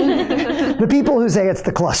Association. The people who say it's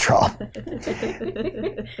the cholesterol.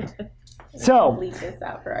 So, Leave this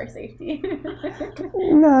out for our safety.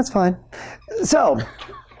 no, that's fine. So,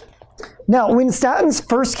 now when statins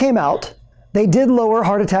first came out, they did lower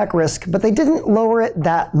heart attack risk, but they didn't lower it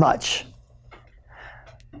that much.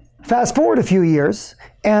 Fast forward a few years,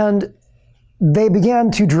 and they began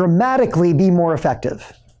to dramatically be more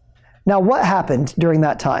effective. Now, what happened during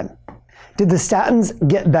that time? Did the statins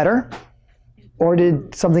get better, or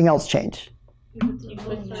did something else change?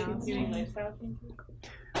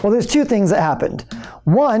 Well, there's two things that happened.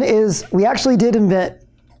 One is we actually did invent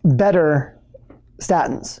better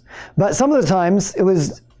statins, but some of the times it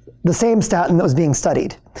was the same statin that was being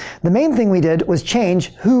studied. The main thing we did was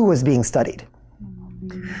change who was being studied.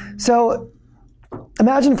 So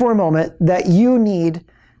imagine for a moment that you need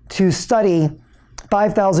to study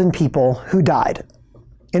 5,000 people who died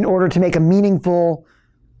in order to make a meaningful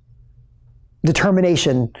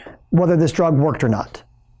determination whether this drug worked or not.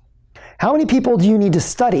 How many people do you need to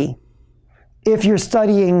study if you're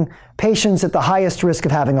studying patients at the highest risk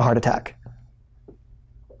of having a heart attack?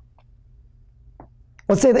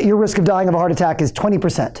 Let's say that your risk of dying of a heart attack is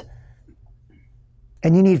 20%,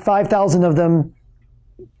 and you need 5,000 of them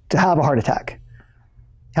to have a heart attack.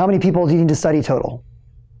 How many people do you need to study total?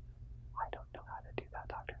 I don't know how to do that,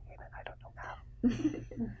 Dr. Neiman. I don't know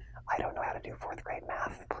math. I don't know how to do 4th grade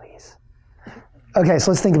math, please. Okay,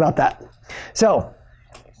 so let's think about that. So,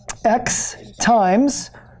 X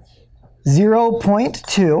times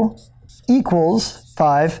 0.2 equals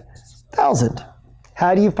 5,000.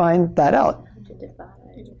 How do you find that out?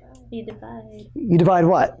 You divide You divide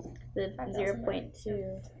what? the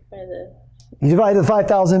 0.2 by the... You divide the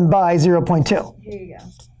 5,000 by 0.2. Here you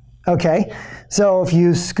go. Okay, so if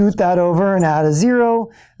you scoot that over and add a 0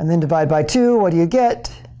 and then divide by 2, what do you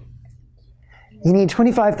get? You need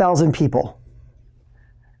 25,000 people.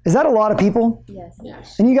 Is that a lot of people?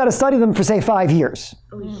 Yes. And you got to study them for, say, 5 years.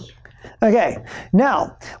 Okay,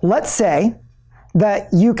 now let's say that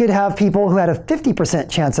you could have people who had a 50%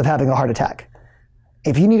 chance of having a heart attack.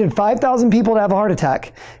 If you needed 5,000 people to have a heart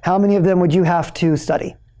attack, how many of them would you have to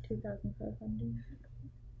study? 2,500.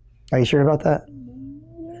 Are you sure about that?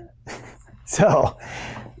 So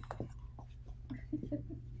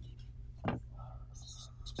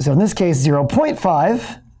in this case,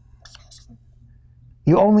 0.5,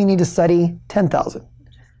 you only need to study 10,000.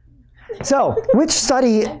 So which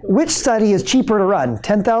study is cheaper to run,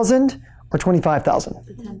 10,000 or 25,000?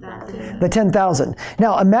 The 10,000. The 10,000.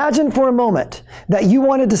 Now imagine for a moment that you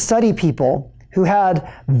wanted to study people who had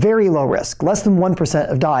very low risk, less than 1%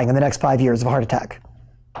 of dying in the next 5 years of a heart attack.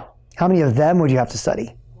 How many of them would you have to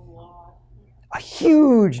study? A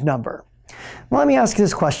huge number. Well, let me ask you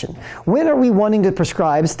this question. When are we wanting to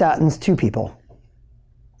prescribe statins to people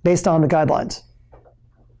based on the guidelines?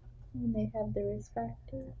 When they have the risk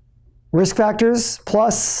factor. Risk factors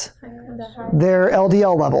plus The high. their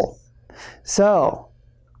LDL level. So,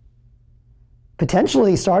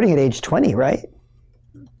 potentially starting at age 20, right?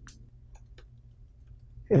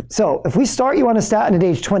 So, if we start you on a statin at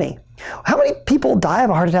age 20, how many people die of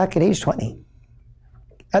a heart attack at age 20?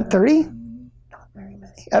 At 30?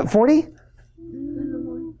 At 40?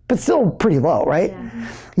 But still pretty low, right? Yeah.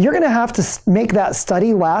 You're going to have to make that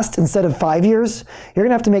study last, instead of 5 years, you're going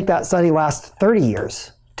to have to make that study last 30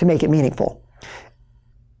 years to make it meaningful.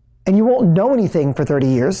 And you won't know anything for 30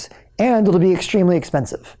 years, and it'll be extremely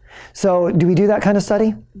expensive. So do we do that kind of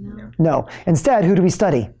study? No. No. Instead, who do we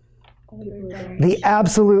study? The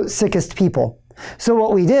absolute sickest people. So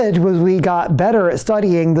what we did was we got better at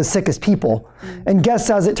studying the sickest people. And guess,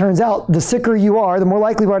 as it turns out, the sicker you are, the more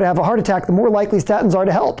likely you are to have a heart attack, the more likely statins are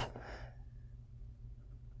to help.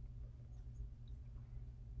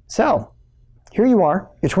 So, here you are,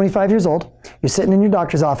 you're 25 years old, you're sitting in your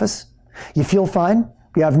doctor's office, you feel fine,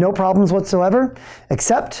 you have no problems whatsoever,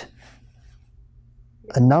 except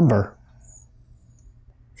a number.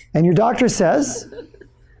 And your doctor says,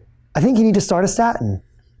 I think you need to start a statin.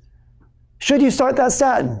 Should you start that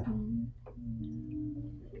statin?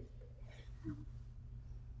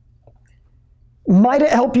 Might it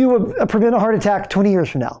help you prevent a heart attack 20 years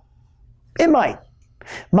from now? It might.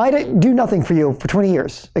 Might it do nothing for you for 20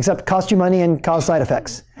 years, except cost you money and cause side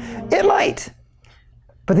effects? It might.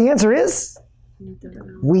 But the answer is,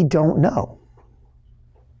 we don't know.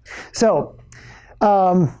 So,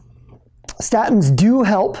 statins do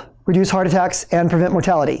help reduce heart attacks and prevent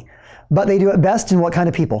mortality, but they do it best in what kind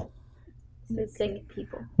of people? The sick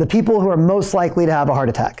people. The people who are most likely to have a heart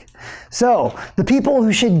attack. So, the people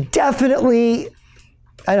who should definitely,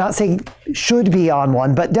 I'm not saying should be on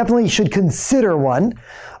one, but definitely should consider one,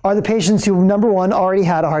 are the patients who, number one, already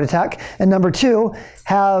had a heart attack, and number two,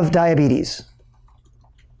 have diabetes.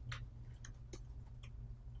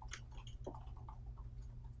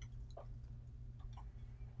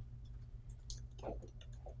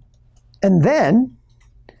 And then,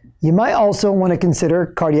 you might also want to consider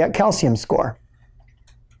cardiac calcium score.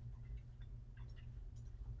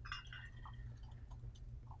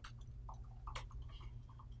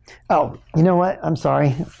 Oh, you know what? I'm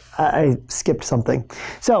sorry. I skipped something.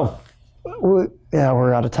 So,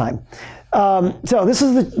 we're out of time. So this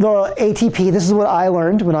is the ATP. This is what I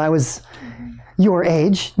learned when I was your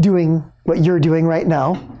age, doing what you're doing right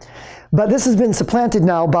now. But this has been supplanted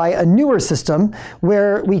now by a newer system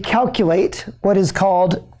where we calculate what is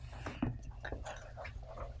called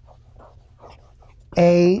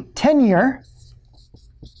a 10-year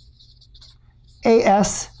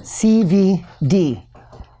ASCVD.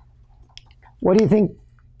 What do you think?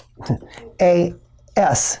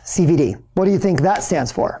 ASCVD. What do you think that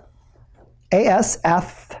stands for?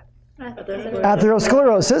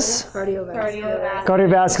 atherosclerosis,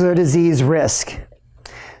 cardiovascular disease risk.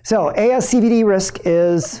 So ASCVD risk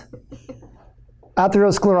is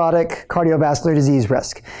atherosclerotic cardiovascular disease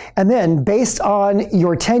risk. And then based on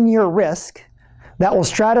your 10-year risk, that will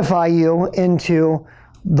stratify you into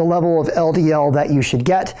the level of LDL that you should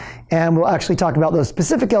get. And we'll actually talk about those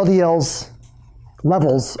specific LDLs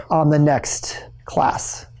levels on the next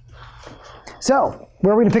class. So,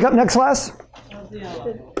 where are we going to pick up next class?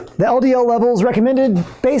 The LDL levels recommended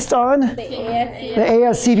based on the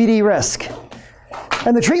ASCVD risk.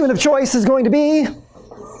 And the treatment of choice is going to be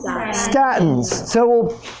statins. So we'll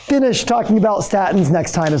finish talking about statins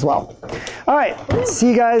next time as well. All right, see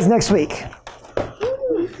you guys next week.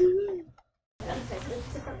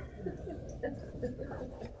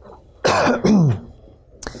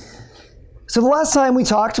 So the last time we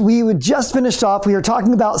talked, we had just finished off, we were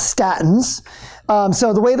talking about statins.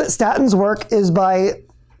 So the way that statins work is by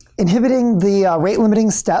inhibiting the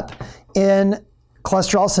rate-limiting step in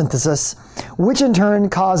cholesterol synthesis, which in turn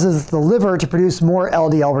causes the liver to produce more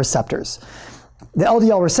LDL receptors. The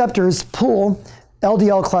LDL receptors pull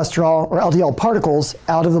LDL cholesterol or LDL particles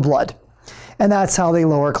out of the blood. And that's how they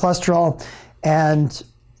lower cholesterol, and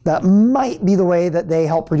that might be the way that they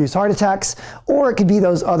help reduce heart attacks, or it could be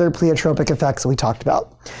those other pleiotropic effects that we talked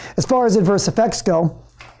about. As far as adverse effects go,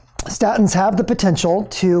 statins have the potential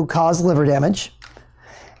to cause liver damage,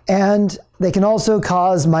 and they can also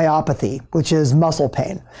cause myopathy, which is muscle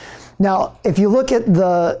pain. Now, if you look at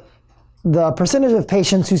the the percentage of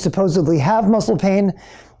patients who supposedly have muscle pain,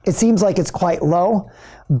 it seems like it's quite low.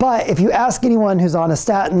 But if you ask anyone who's on a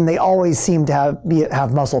statin, they always seem to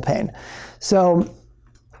have muscle pain. So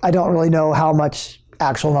I don't really know how much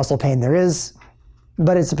actual muscle pain there is,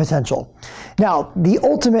 but it's a potential. Now, the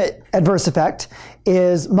ultimate adverse effect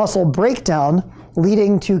is muscle breakdown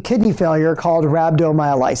leading to kidney failure called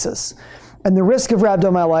rhabdomyolysis. And the risk of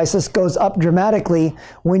rhabdomyolysis goes up dramatically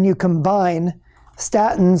when you combine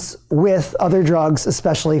statins with other drugs,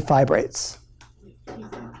 especially fibrates.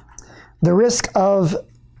 The risk of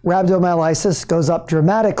rhabdomyolysis goes up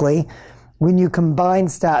dramatically when you combine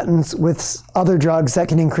statins with other drugs that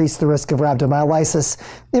can increase the risk of rhabdomyolysis,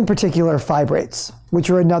 in particular fibrates, which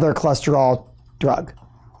are another cholesterol drug.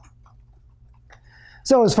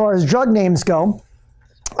 So as far as drug names go,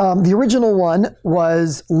 the original one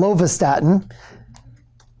was lovastatin.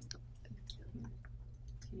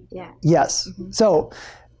 Yeah. Yes. So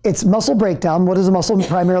it's muscle breakdown. What is a muscle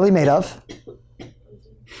primarily made of?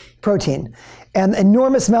 Protein. And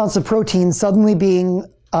enormous amounts of protein suddenly being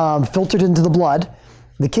filtered into the blood.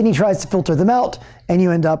 The kidney tries to filter them out, and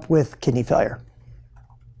you end up with kidney failure.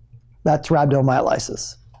 That's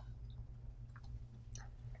rhabdomyolysis.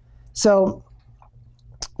 So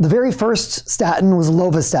the very first statin was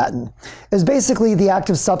lovastatin. It's basically the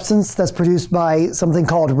active substance that's produced by something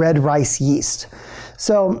called red rice yeast.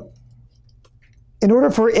 So in order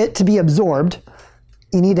for it to be absorbed,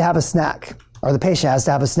 you need to have a snack, or the patient has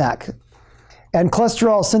to have a snack. And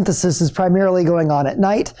cholesterol synthesis is primarily going on at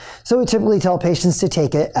night, so we typically tell patients to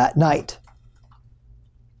take it at night.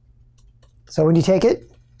 So when you take it?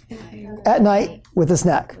 At night with a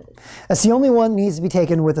snack. That's the only one that needs to be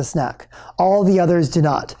taken with a snack. All the others do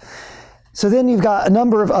not. So then you've got a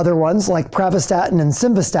number of other ones like pravastatin and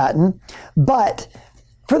simvastatin, but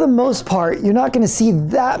for the most part, you're not going to see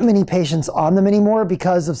that many patients on them anymore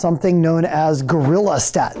because of something known as gorilla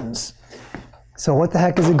statins. So what the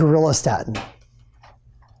heck is a gorilla statin?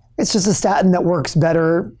 It's just a statin that works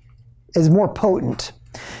better, is more potent.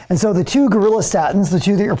 And so the two gorilla statins, the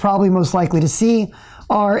two that you're probably most likely to see,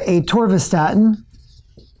 are atorvastatin,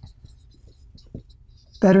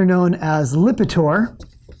 better known as Lipitor,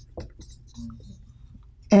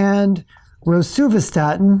 and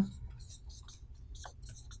rosuvastatin,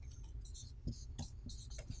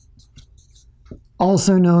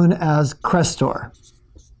 also known as Crestor.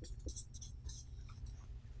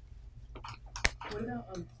 What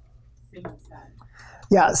about simvastatin?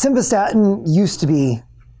 Yeah, simvastatin used to be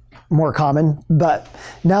more common, but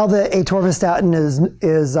now the atorvastatin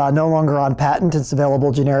is no longer on patent. It's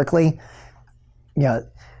available generically. Yeah.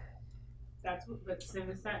 That's what, but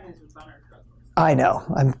simvastatin is what's on our drug list. I know.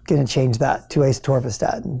 I'm going to change that to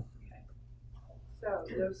atorvastatin. So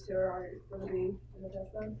those two are going to be in the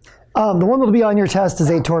test then? The one that'll be on your test is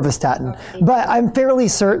atorvastatin, but I'm fairly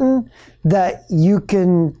certain that you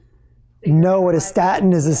can know what a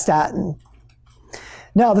statin is a statin.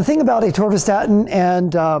 Now, the thing about atorvastatin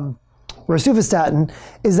and rosuvastatin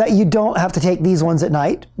is that you don't have to take these ones at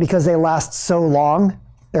night because they last so long.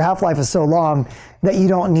 Their half-life is so long that you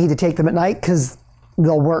don't need to take them at night because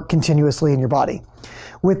they'll work continuously in your body.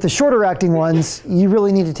 With the shorter acting ones, you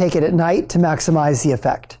really need to take it at night to maximize the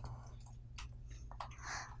effect.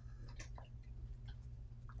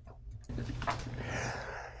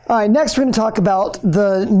 All right, next we're going to talk about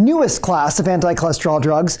the newest class of anti-cholesterol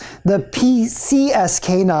drugs, the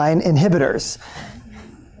PCSK9 inhibitors.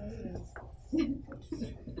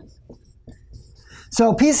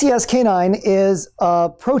 So PCSK9 is a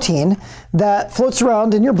protein that floats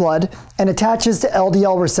around in your blood and attaches to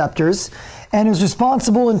LDL receptors and is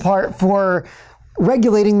responsible in part for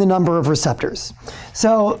regulating the number of receptors.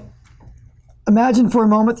 So imagine for a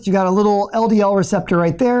moment that you got a little LDL receptor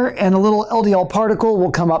right there and a little LDL particle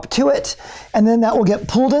will come up to it and then that will get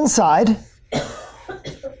pulled inside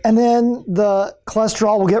and then the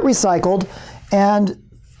cholesterol will get recycled and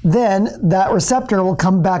then that receptor will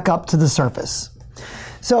come back up to the surface.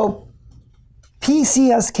 So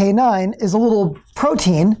PCSK9 is a little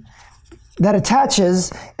protein that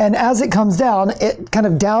attaches, and as it comes down, it kind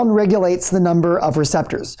of down-regulates the number of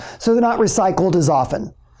receptors. So they're not recycled as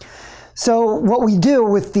often. So what we do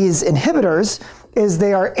with these inhibitors is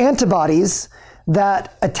they are antibodies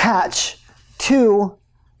that attach to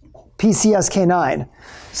PCSK9.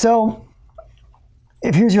 So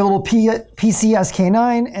if here's your little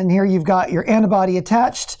PCSK9, and here you've got your antibody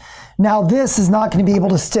attached. Now this is not going to be able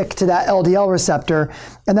to stick to that LDL receptor,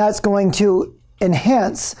 and that's going to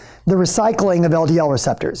enhance the recycling of LDL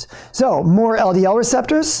receptors. So more LDL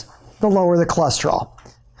receptors, the lower the cholesterol.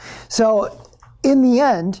 So in the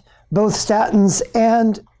end, both statins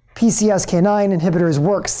and PCSK9 inhibitors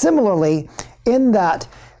work similarly in that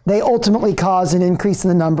they ultimately cause an increase in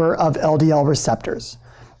the number of LDL receptors,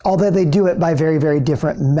 although they do it by very, very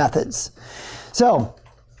different methods. So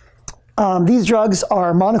these drugs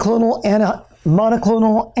are monoclonal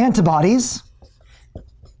antibodies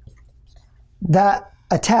that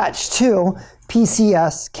attach to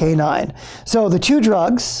PCSK9. So the two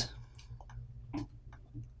drugs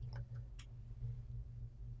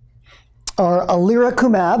are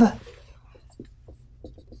alirocumab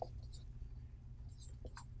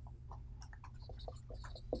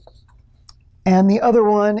and the other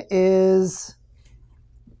one is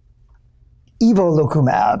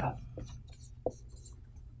evolocumab.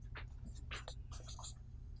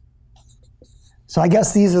 So I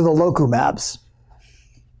guess these are the locumabs.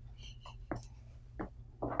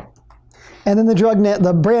 And then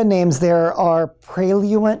the brand names there are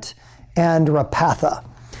Praluent and Repatha.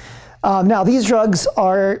 Now these drugs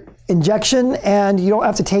are injection and you don't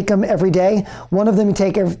have to take them every day. One of them you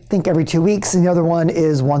take, I think, every 2 weeks, and the other one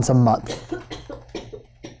is once a month.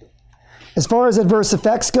 As far as adverse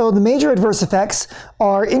effects go, the major adverse effects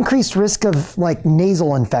are increased risk of like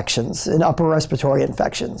nasal infections and upper respiratory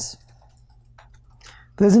infections.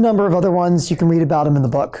 There's a number of other ones. You can read about them in the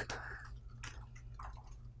book.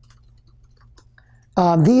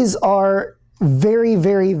 These are very,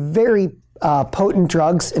 very, very potent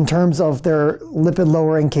drugs in terms of their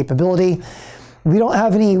lipid-lowering capability. We don't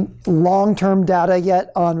have any long-term data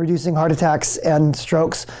yet on reducing heart attacks and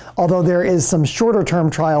strokes, although there is some shorter-term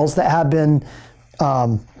trials that have been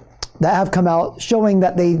that have come out showing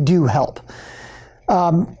that they do help.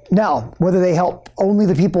 Now, whether they help only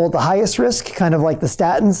the people at the highest risk, kind of like the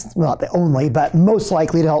statins, well, not the only, but most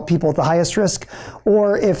likely to help people at the highest risk,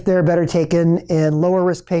 or if they're better taken in lower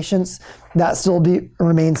risk patients, that still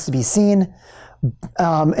remains to be seen.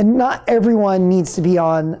 And not everyone needs to be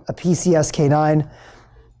on a PCSK9,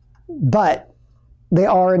 but they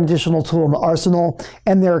are an additional tool in the arsenal,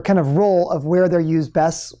 and their kind of role of where they're used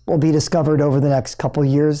best will be discovered over the next couple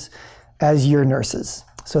years as year nurses.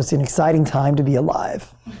 So it's an exciting time to be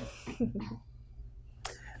alive.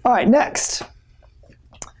 All right, next.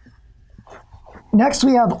 Next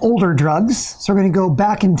we have older drugs. So we're going to go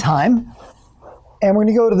back in time. And we're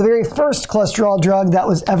going to go to the very first cholesterol drug that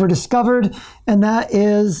was ever discovered, and that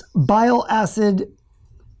is bile acid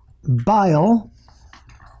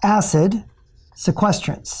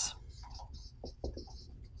sequestrants.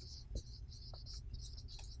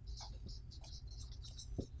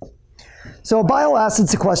 So a bile acid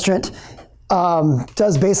sequestrant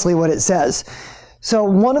does basically what it says. So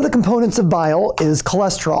one of the components of bile is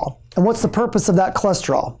cholesterol. And what's the purpose of that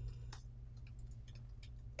cholesterol?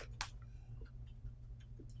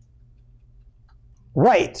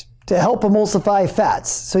 Right, to help emulsify fats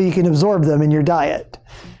so you can absorb them in your diet.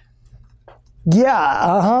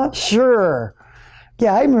 Yeah, sure.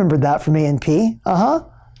 Yeah, I remembered that from A&P.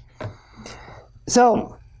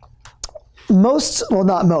 So most, well,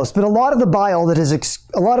 not most, but a lot of the bile that is,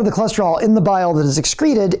 a lot of the cholesterol in the bile that is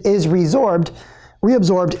excreted is reabsorbed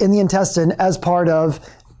in the intestine as part of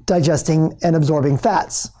digesting and absorbing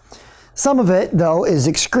fats. Some of it, though, is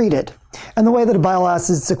excreted. And the way that a bile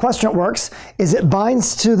acid sequestrant works is it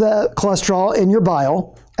binds to the cholesterol in your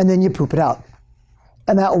bile, and then you poop it out.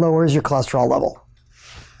 And that lowers your cholesterol level.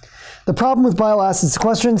 The problem with bile acid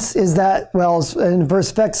sequestrants is that, well, as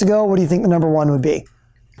adverse effects ago, what do you think the number one would be?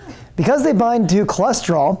 Because they bind to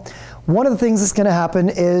cholesterol, one of the things that's going to happen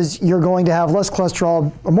is you're going to have less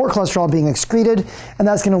cholesterol, or more cholesterol being excreted, and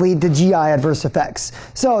that's going to lead to GI adverse effects.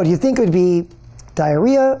 So do you think it would be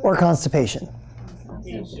diarrhea or constipation?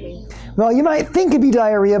 Well, you might think it'd be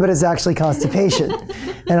diarrhea, but it's actually constipation.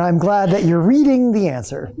 And I'm glad that you're reading the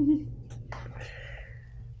answer.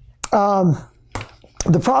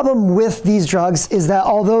 The problem with these drugs is that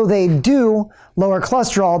although they do lower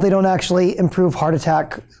cholesterol, they don't actually improve heart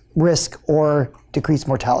attack risk or decrease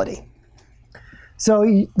mortality. So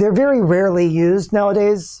they're very rarely used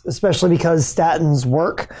nowadays, especially because statins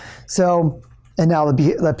work. So, and now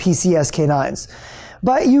the PCSK9s.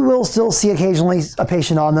 But you will still see occasionally a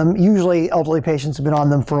patient on them. Usually elderly patients have been on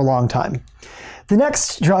them for a long time. The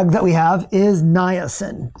next drug that we have is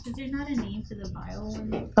niacin. Is there not a name for the bile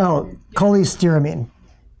one? Oh, cholestyramine.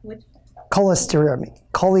 Which? Cholestyramine.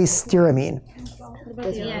 Cholestyramine. What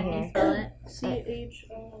about the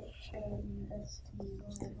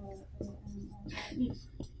can you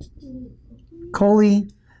spell it?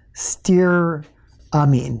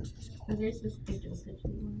 Cholestyramine. Is there such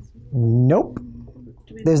ones? Nope.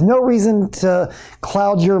 There's no reason to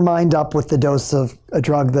cloud your mind up with the dose of a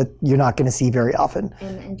drug that you're not going to see very often.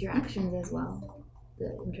 And interactions as well.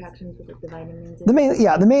 the interactions with like, the vitamins?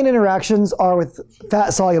 The main interactions are with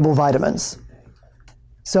fat-soluble vitamins.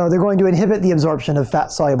 So they're going to inhibit the absorption of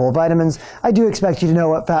fat-soluble vitamins. I do expect you to know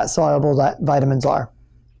what fat-soluble vitamins are.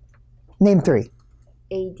 Name 3.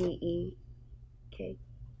 A, D, E, K.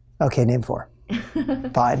 Okay, name 4.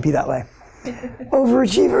 Fine, be that way.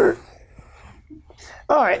 Overachiever.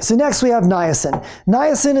 All right, so next we have niacin.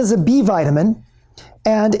 Niacin is a B vitamin,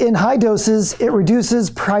 and in high doses, it reduces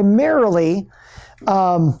primarily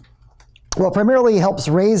helps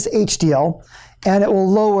raise HDL, and it will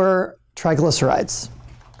lower triglycerides.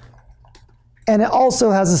 And it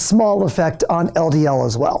also has a small effect on LDL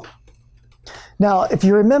as well. Now, if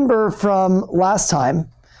you remember from last time,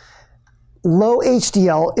 low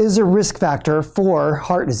HDL is a risk factor for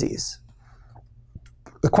heart disease.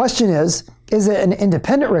 The question is it an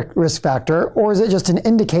independent risk factor, or is it just an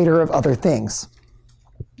indicator of other things?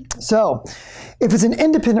 So, if it's an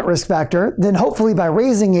independent risk factor, then hopefully by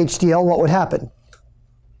raising HDL, what would happen?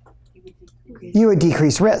 You would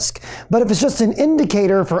decrease risk. But if it's just an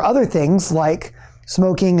indicator for other things like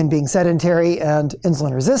smoking and being sedentary and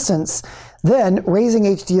insulin resistance, then raising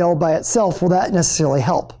HDL by itself, will that necessarily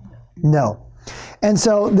help? No. And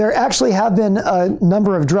so there actually have been a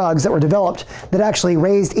number of drugs that were developed that actually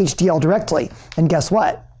raised HDL directly. And guess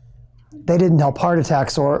what? They didn't help heart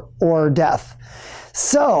attacks or death.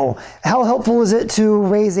 So how helpful is it to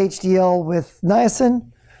raise HDL with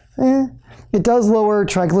niacin? It does lower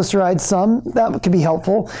triglycerides some. That can be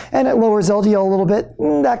helpful. And it lowers LDL a little bit.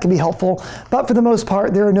 That can be helpful. But for the most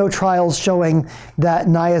part, there are no trials showing that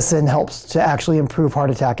niacin helps to actually improve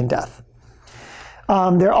heart attack and death.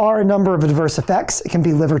 There are a number of adverse effects. It can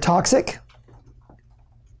be liver toxic.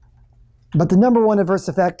 But the number one adverse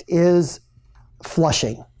effect is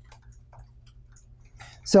flushing.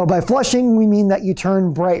 So by flushing, we mean that you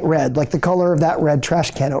turn bright red, like the color of that red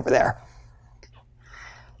trash can over there.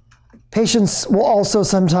 Patients will also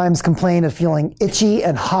sometimes complain of feeling itchy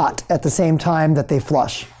and hot at the same time that they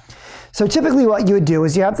flush. So typically what you would do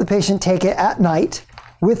is you have the patient take it at night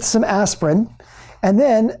with some aspirin, and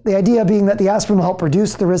then the idea being that the aspirin will help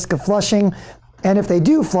reduce the risk of flushing, and if they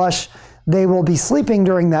do flush, they will be sleeping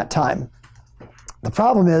during that time. The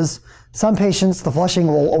problem is some patients, the flushing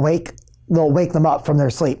will they'll wake them up from their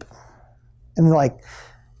sleep. And they're like,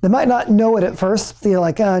 they might not know it at first. They're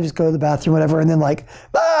like, just go to the bathroom, whatever. And then like,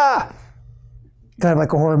 ah! Kind of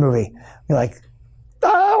like a horror movie. You're like,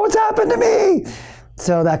 what's happened to me?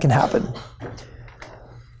 So that can happen.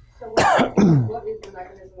 So what is the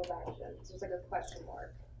mechanism of action? It's just like a question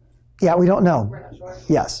mark. Yeah, we don't know. We're not sure.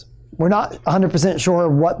 Yes. We're not 100% sure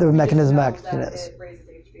what the mechanism of action is. It raises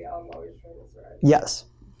HDL and lowers triglycerides. Yes.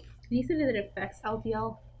 You said that it affects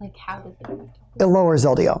LDL. Like, how does it affect LDL? It lowers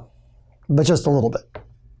LDL, but just a little bit.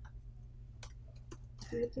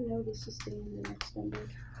 Do you have to know the sustained and extended?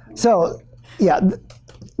 So, yeah,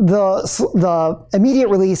 the immediate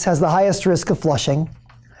release has the highest risk of flushing.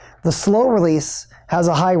 The slow release has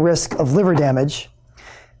a high risk of liver damage,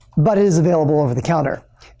 but it is available over the counter.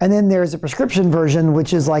 And then there's a prescription version,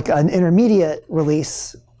 which is like an intermediate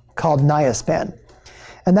release called Niaspan.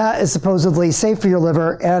 And that is supposedly safe for your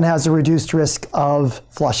liver and has a reduced risk of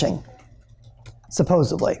flushing,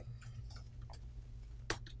 supposedly.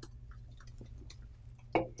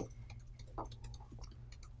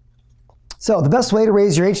 So the best way to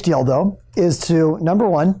raise your HDL, though, is to, number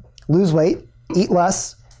 1, lose weight, eat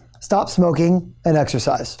less, stop smoking, and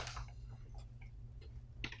exercise.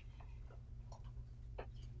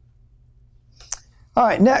 All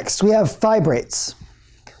right, next we have fibrates.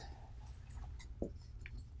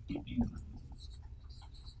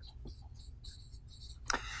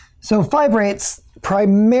 So fibrates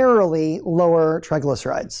primarily lower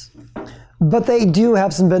triglycerides, but they do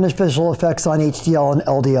have some beneficial effects on HDL and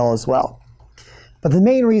LDL as well. But the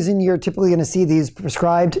main reason you're typically going to see these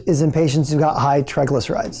prescribed is in patients who've got high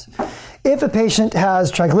triglycerides. If a patient has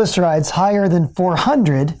triglycerides higher than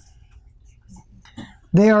 400,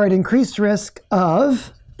 they are at increased risk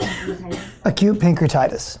of acute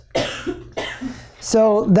pancreatitis.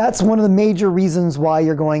 So that's one of the major reasons why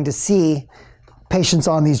you're going to see patients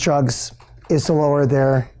on these drugs is to lower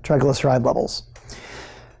their triglyceride levels.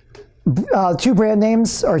 2 brand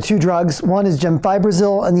names or 2 drugs. One is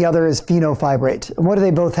gemfibrozil and the other is fenofibrate. And what do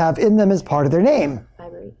they both have in them as part of their name?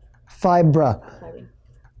 Fibra.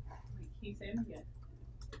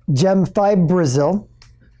 Gemfibrozil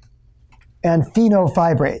and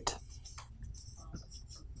fenofibrate.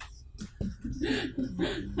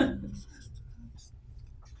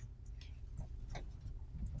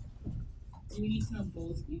 Do we need to know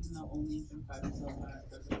both, even though only gemfibrozil has?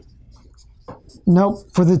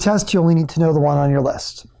 Nope. For the test, you only need to know the one on your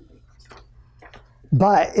list.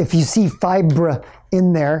 But if you see fiber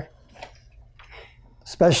in there,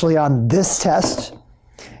 especially on this test,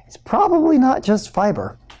 it's probably not just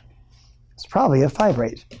fiber. It's probably a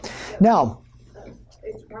fibrate. Now,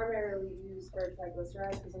 It's primarily used for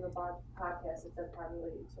triglycerides because in the podcast it said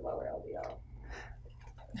primarily to lower LDL.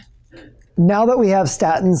 now that we have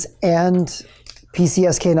statins and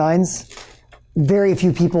PCSK9s, very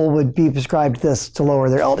few people would be prescribed this to lower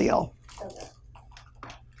their LDL. Okay.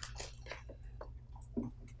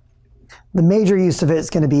 The major use of it is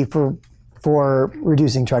going to be for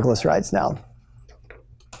reducing triglycerides now.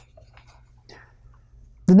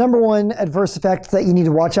 The number one adverse effect that you need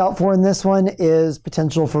to watch out for in this one is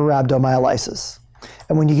potential for rhabdomyolysis.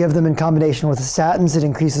 And when you give them in combination with the statins, it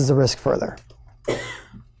increases the risk further.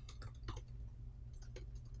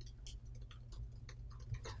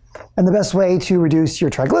 And the best way to reduce your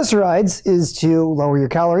triglycerides is to lower your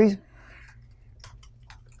calories,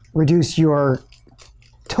 reduce your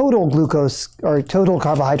total glucose or total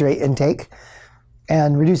carbohydrate intake,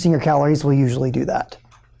 and reducing your calories will usually do that.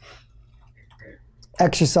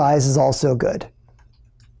 Exercise is also good.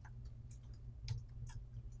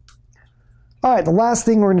 All right, the last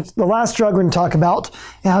drug we're going to talk about,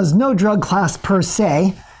 it has no drug class per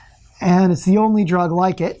se, and it's the only drug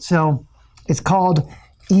like it, so it's called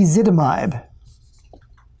ezetimibe.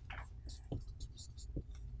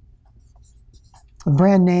 The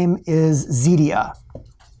brand name is Zetia.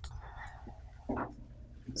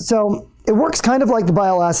 So it works kind of like the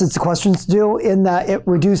bile acid sequestrants do in that it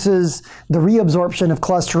reduces the reabsorption of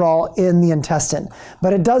cholesterol in the intestine,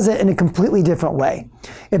 but it does it in a completely different way.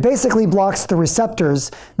 It basically blocks the receptors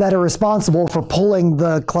that are responsible for pulling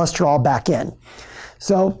the cholesterol back in.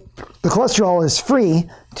 So the cholesterol is free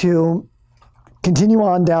to continue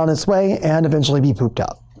on down its way and eventually be pooped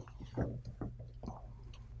out.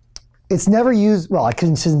 It's never used, well, I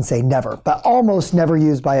shouldn't say never, but almost never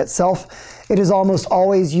used by itself. It is almost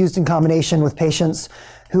always used in combination with patients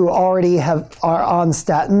who already are on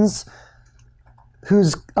statins,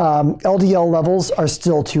 whose LDL levels are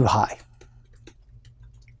still too high.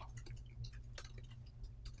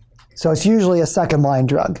 So it's usually a second line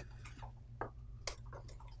drug.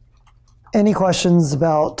 Any questions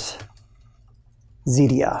about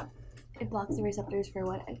Zetia? It blocks the receptors for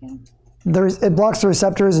what again? It blocks the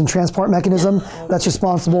receptors and transport mechanism that's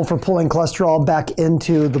responsible for pulling cholesterol back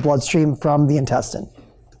into the bloodstream from the intestine.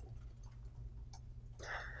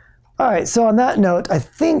 All right, so on that note, I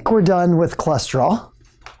think we're done with cholesterol.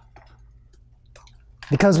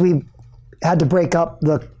 Because we had to break up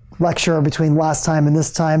the lecture between last time and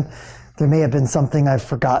this time, there may have been something I've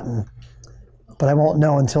forgotten, but I won't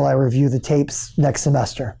know until I review the tapes next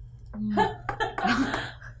semester.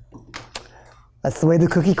 That's the way the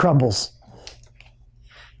cookie crumbles.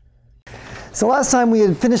 So last time we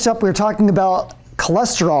had finished up, we were talking about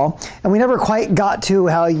cholesterol, and we never quite got to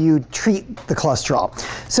how you treat the cholesterol.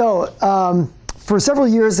 So for several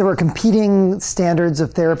years, there were competing standards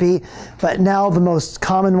of therapy, but now the most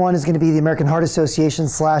common one is going to be the American Heart Association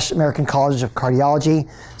 / American College of Cardiology,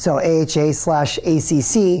 so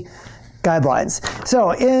AHA/ACC guidelines.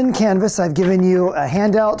 So in Canvas, I've given you a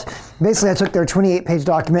handout. Basically, I took their 28-page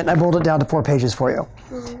document and I boiled it down to 4 pages for you.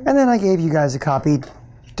 And then I gave you guys a copy.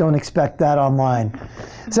 Don't expect that online.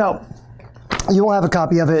 So you will have a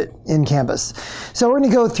copy of it in Canvas. So we're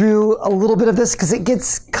going to go through a little bit of this because it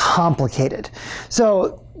gets complicated.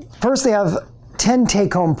 So first they have 10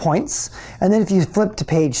 take-home points. And then if you flip to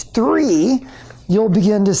page 3, you'll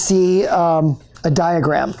begin to see a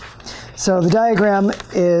diagram. So the diagram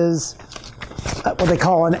is what they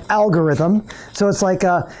call an algorithm. So it's like,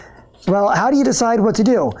 well, how do you decide what to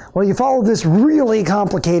do? Well, you follow this really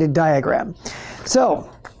complicated diagram. So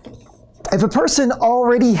if a person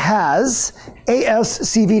already has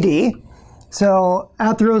ASCVD, so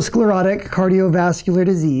atherosclerotic cardiovascular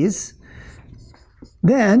disease,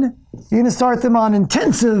 then you're going to start them on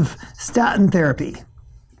intensive statin therapy.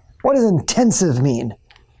 What does intensive mean?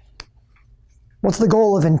 What's the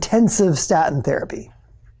goal of intensive statin therapy?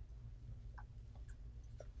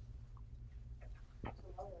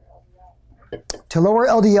 To lower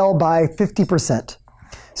LDL by 50%.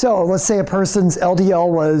 So let's say a person's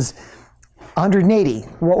LDL was 180.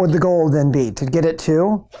 What would the goal then be? To get it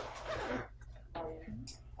to?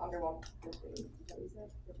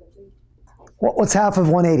 What's half of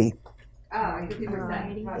 180?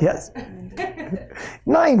 50%. Yes.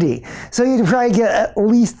 90. So you'd probably get at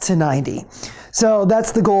least to 90. So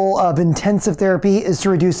that's the goal of intensive therapy, is to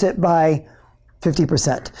reduce it by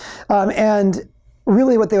 50%. And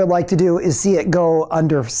really what they would like to do is see it go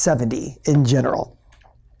under 70 in general.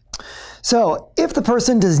 So if the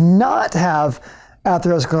person does not have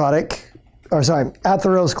atherosclerotic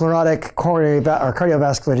atherosclerotic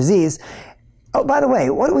cardiovascular disease. Oh, by the way,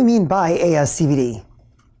 what do we mean by ASCVD?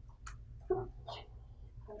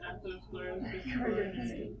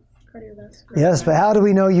 Yes, but how do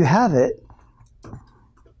we know you have it?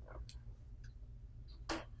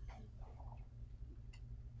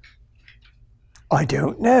 I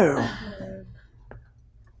don't know.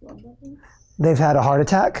 They've had a heart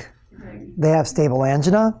attack, they have stable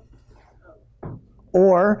angina,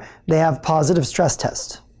 or they have positive stress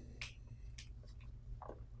test.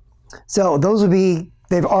 So those would be,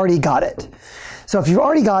 they've already got it. So if you've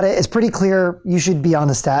already got it, it's pretty clear you should be on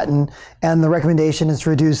a statin, and the recommendation is to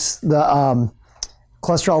reduce the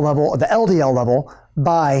cholesterol level, the LDL level,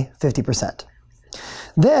 by 50%.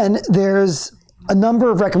 Then there's a number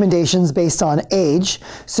of recommendations based on age.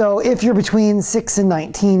 So if you're between 6 and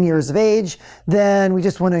 19 years of age, then we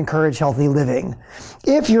just want to encourage healthy living.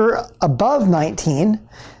 If you're above 19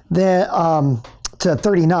 then, to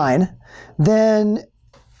 39, then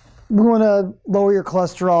we want to lower your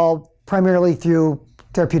cholesterol primarily through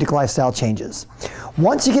therapeutic lifestyle changes.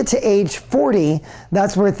 Once you get to age 40,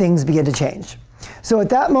 that's where things begin to change. So at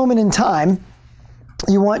that moment in time,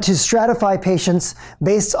 you want to stratify patients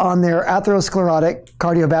based on their atherosclerotic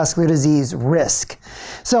cardiovascular disease risk.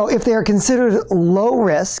 So if they are considered low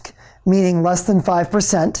risk, meaning less than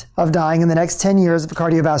 5% of dying in the next 10 years of a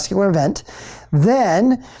cardiovascular event,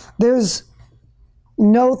 then there's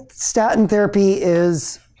no statin therapy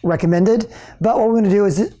is recommended, but what we're going to do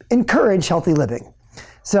is encourage healthy living.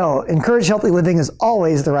 So encourage healthy living is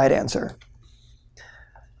always the right answer.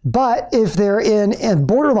 But if they're in a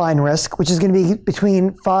borderline risk, which is going to be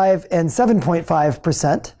between 5 and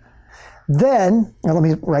 7.5%, then, now let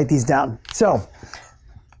me write these down. So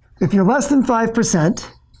if you're less than 5%,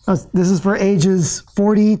 this is for ages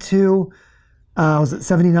 40 to, was it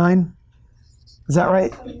 79? Is that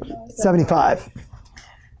right? 75.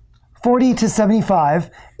 40 to 75.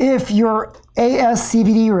 If your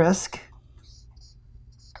ASCVD risk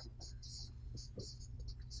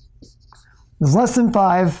is less than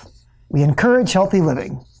 5, we encourage healthy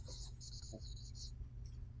living.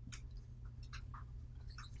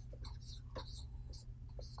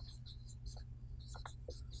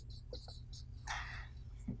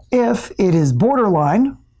 If it is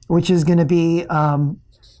borderline, which is going to be 5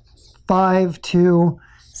 to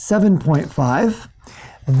 7.5,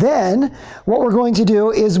 then what we're going to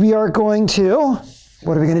do is we are going to,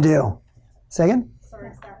 what are we going to do? Say again?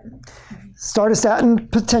 Start a statin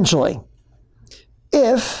potentially.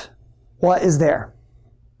 If, what is there?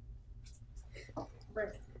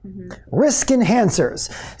 Risk enhancers.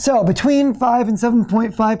 So between 5 and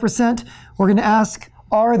 7.5%, we're going to ask,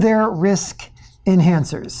 are there risk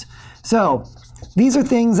enhancers? So these are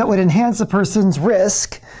things that would enhance a person's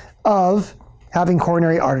risk of having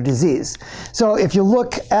coronary artery disease. So if you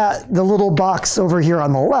look at the little box over here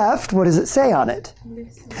on the left, what does it say on it?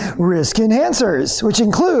 Risk enhancers, which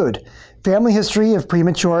include family history of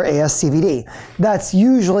premature ASCVD. That's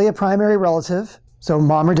usually a primary relative, so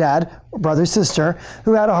mom or dad, or brother, sister,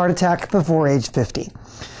 who had a heart attack before age 50.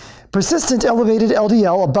 Persistent elevated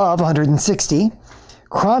LDL above 160,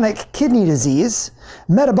 chronic kidney disease,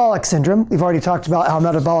 metabolic syndrome. We've already talked about how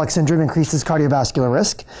metabolic syndrome increases cardiovascular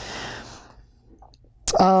risk.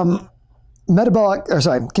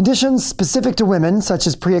 Conditions specific to women, such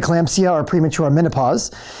as preeclampsia or premature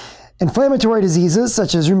menopause, inflammatory diseases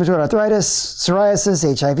such as rheumatoid arthritis, psoriasis,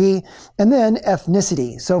 HIV, and then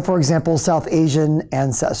ethnicity. So, for example, South Asian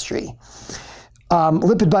ancestry.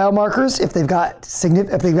 Lipid biomarkers, if they've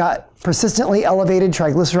got persistently elevated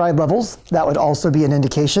triglyceride levels, that would also be an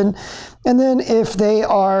indication. And then if they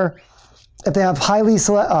have highly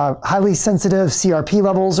sensitive CRP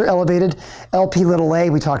levels are elevated, Lp(a),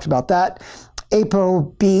 we talked about that,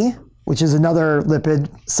 ApoB, which is another lipid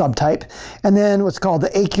subtype, and then what's called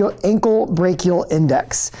the ankle brachial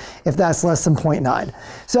index, if that's less than 0.9.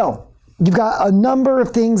 So you've got a number of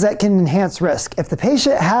things that can enhance risk. If the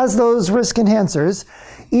patient has those risk enhancers,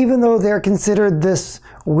 even though they're considered this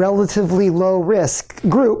relatively low risk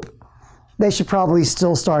group, they should probably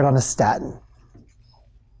still start on a statin.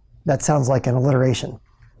 That sounds like an alliteration.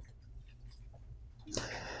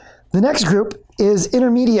 The next group is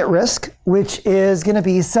intermediate risk, which is going to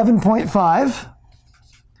be 7.5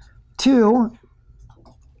 to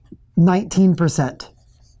 19%.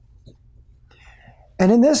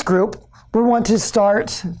 And in this group, we want to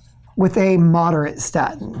start with a moderate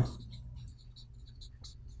statin.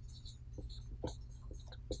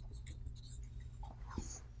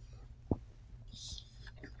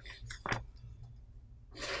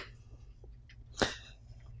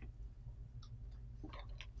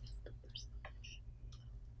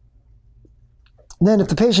 Then if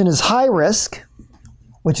the patient is high risk,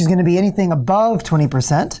 which is going to be anything above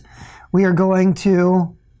 20%, we are going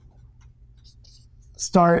to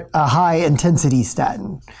start a high intensity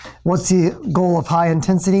statin. What's the goal of high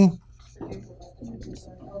intensity?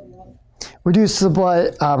 Reduce the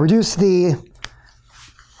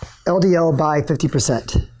LDL by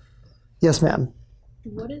 50%. Yes, ma'am.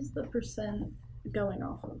 What is the percent going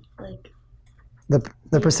off of? Like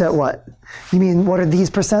the percent what? You mean what are these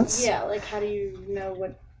percents? yeah, like how do you know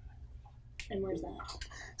what and where's that?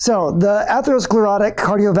 So the atherosclerotic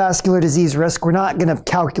cardiovascular disease risk, we're not going to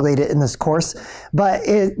calculate it in this course, but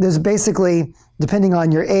there's basically, depending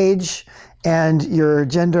on your age and your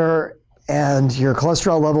gender and your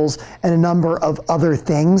cholesterol levels and a number of other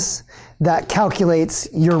things, that calculates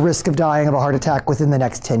your risk of dying of a heart attack within the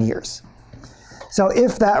next 10 years. So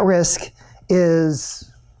if that risk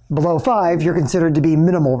is below 5, you're considered to be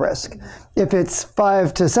minimal risk. If it's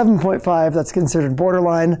 5 to 7.5, that's considered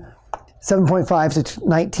borderline. 7.5 to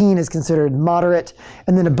 19 is considered moderate,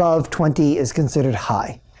 and then above 20 is considered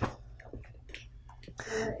high.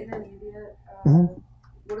 Intermediate, Mm-hmm.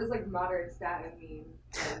 what does like moderate statin mean?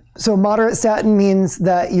 So moderate statin means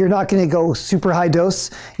that you're not going to go super high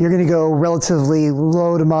dose. You're going to go relatively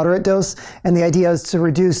low to moderate dose. And the idea is to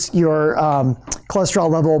reduce your cholesterol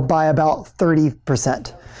level by about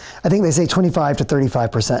 30%. I think they say 25 to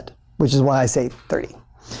 35%, which is why I say 30.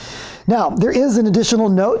 Now, there is an additional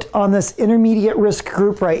note on this intermediate risk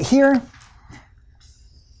group right here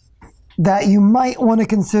that you might want to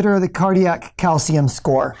consider the cardiac calcium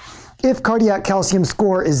score. If cardiac calcium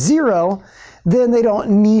score is 0, then they don't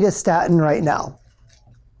need a statin right now.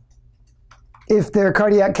 If their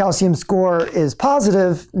cardiac calcium score is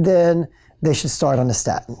positive, then they should start on a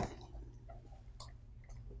statin.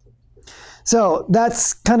 So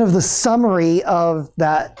that's kind of the summary of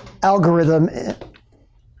that algorithm.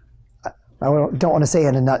 I don't want to say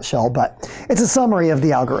in a nutshell, but it's a summary of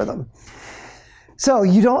the algorithm. So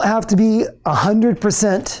you don't have to be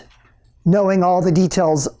 100% knowing all the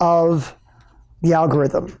details of the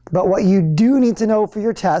algorithm. But what you do need to know for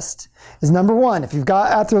your test is, number one, if you've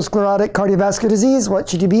got atherosclerotic cardiovascular disease, what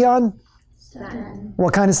should you be on? Statin.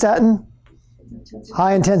 What kind of statin?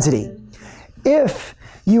 High intensity. If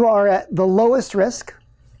you are at the lowest risk,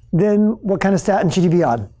 then what kind of statin should you be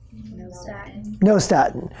on? Statin. No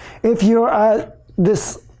statin. If you're at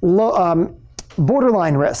this low,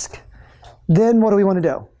 borderline risk, then what do we want to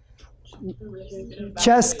do?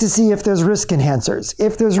 Check to see if there's risk enhancers.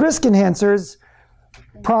 If there's risk enhancers,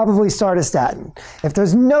 probably start a statin. If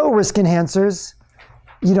there's no risk enhancers,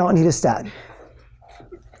 you don't need a statin.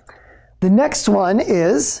 The next one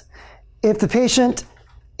is if the patient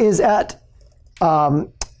is at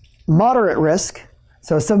moderate risk,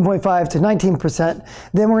 so 7.5 to 19%,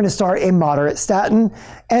 then we're going to start a moderate statin.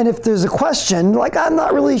 And if there's a question, like I'm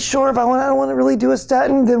not really sure if I don't want to really do a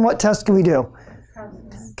statin, then what test can we do?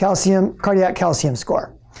 Calcium, cardiac calcium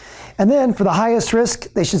score. And then for the highest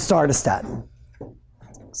risk, they should start a statin.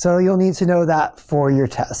 So you'll need to know that for your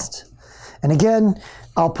test. And again,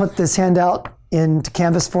 I'll put this handout into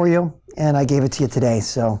Canvas for you, and I gave it to you today,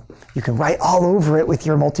 so you can write all over it with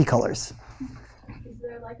your multicolors. Is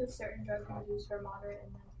there like a certain drug you use for moderate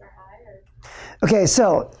and then for high? Or? Okay,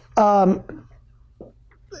 so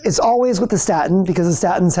it's always with the statin because the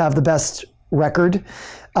statins have the best record.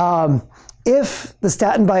 If the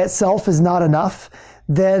statin by itself is not enough,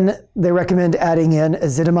 then they recommend adding in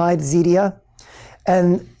ezetimibe, Zetia.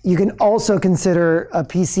 And you can also consider a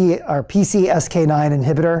PCSK9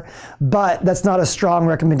 inhibitor, but that's not a strong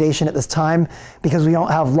recommendation at this time because we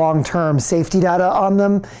don't have long-term safety data on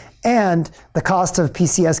them, and the cost of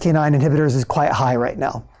PCSK9 inhibitors is quite high right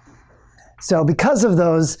now. So because of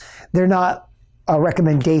those, they're not a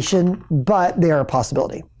recommendation, but they are a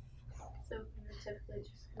possibility. So typically,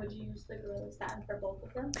 would you use the gorilla statin for both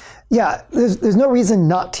of them? Yeah, there's no reason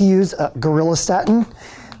not to use a gorilla statin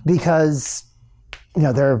because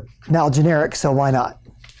they're now generic, so why not?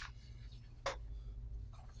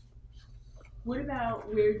 What about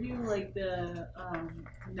where do like the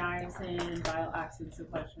niacin, bile acid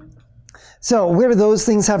suppression? So where those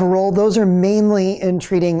things have a role, those are mainly in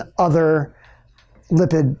treating other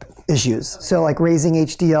lipid issues. Okay. So like raising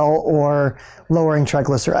HDL or lowering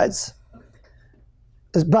triglycerides.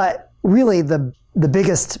 But really the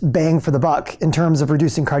biggest bang for the buck in terms of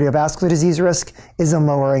reducing cardiovascular disease risk is in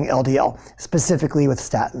lowering LDL, specifically with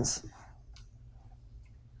statins.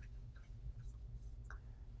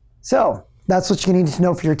 So that's what you need to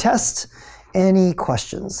know for your test. Any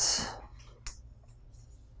questions?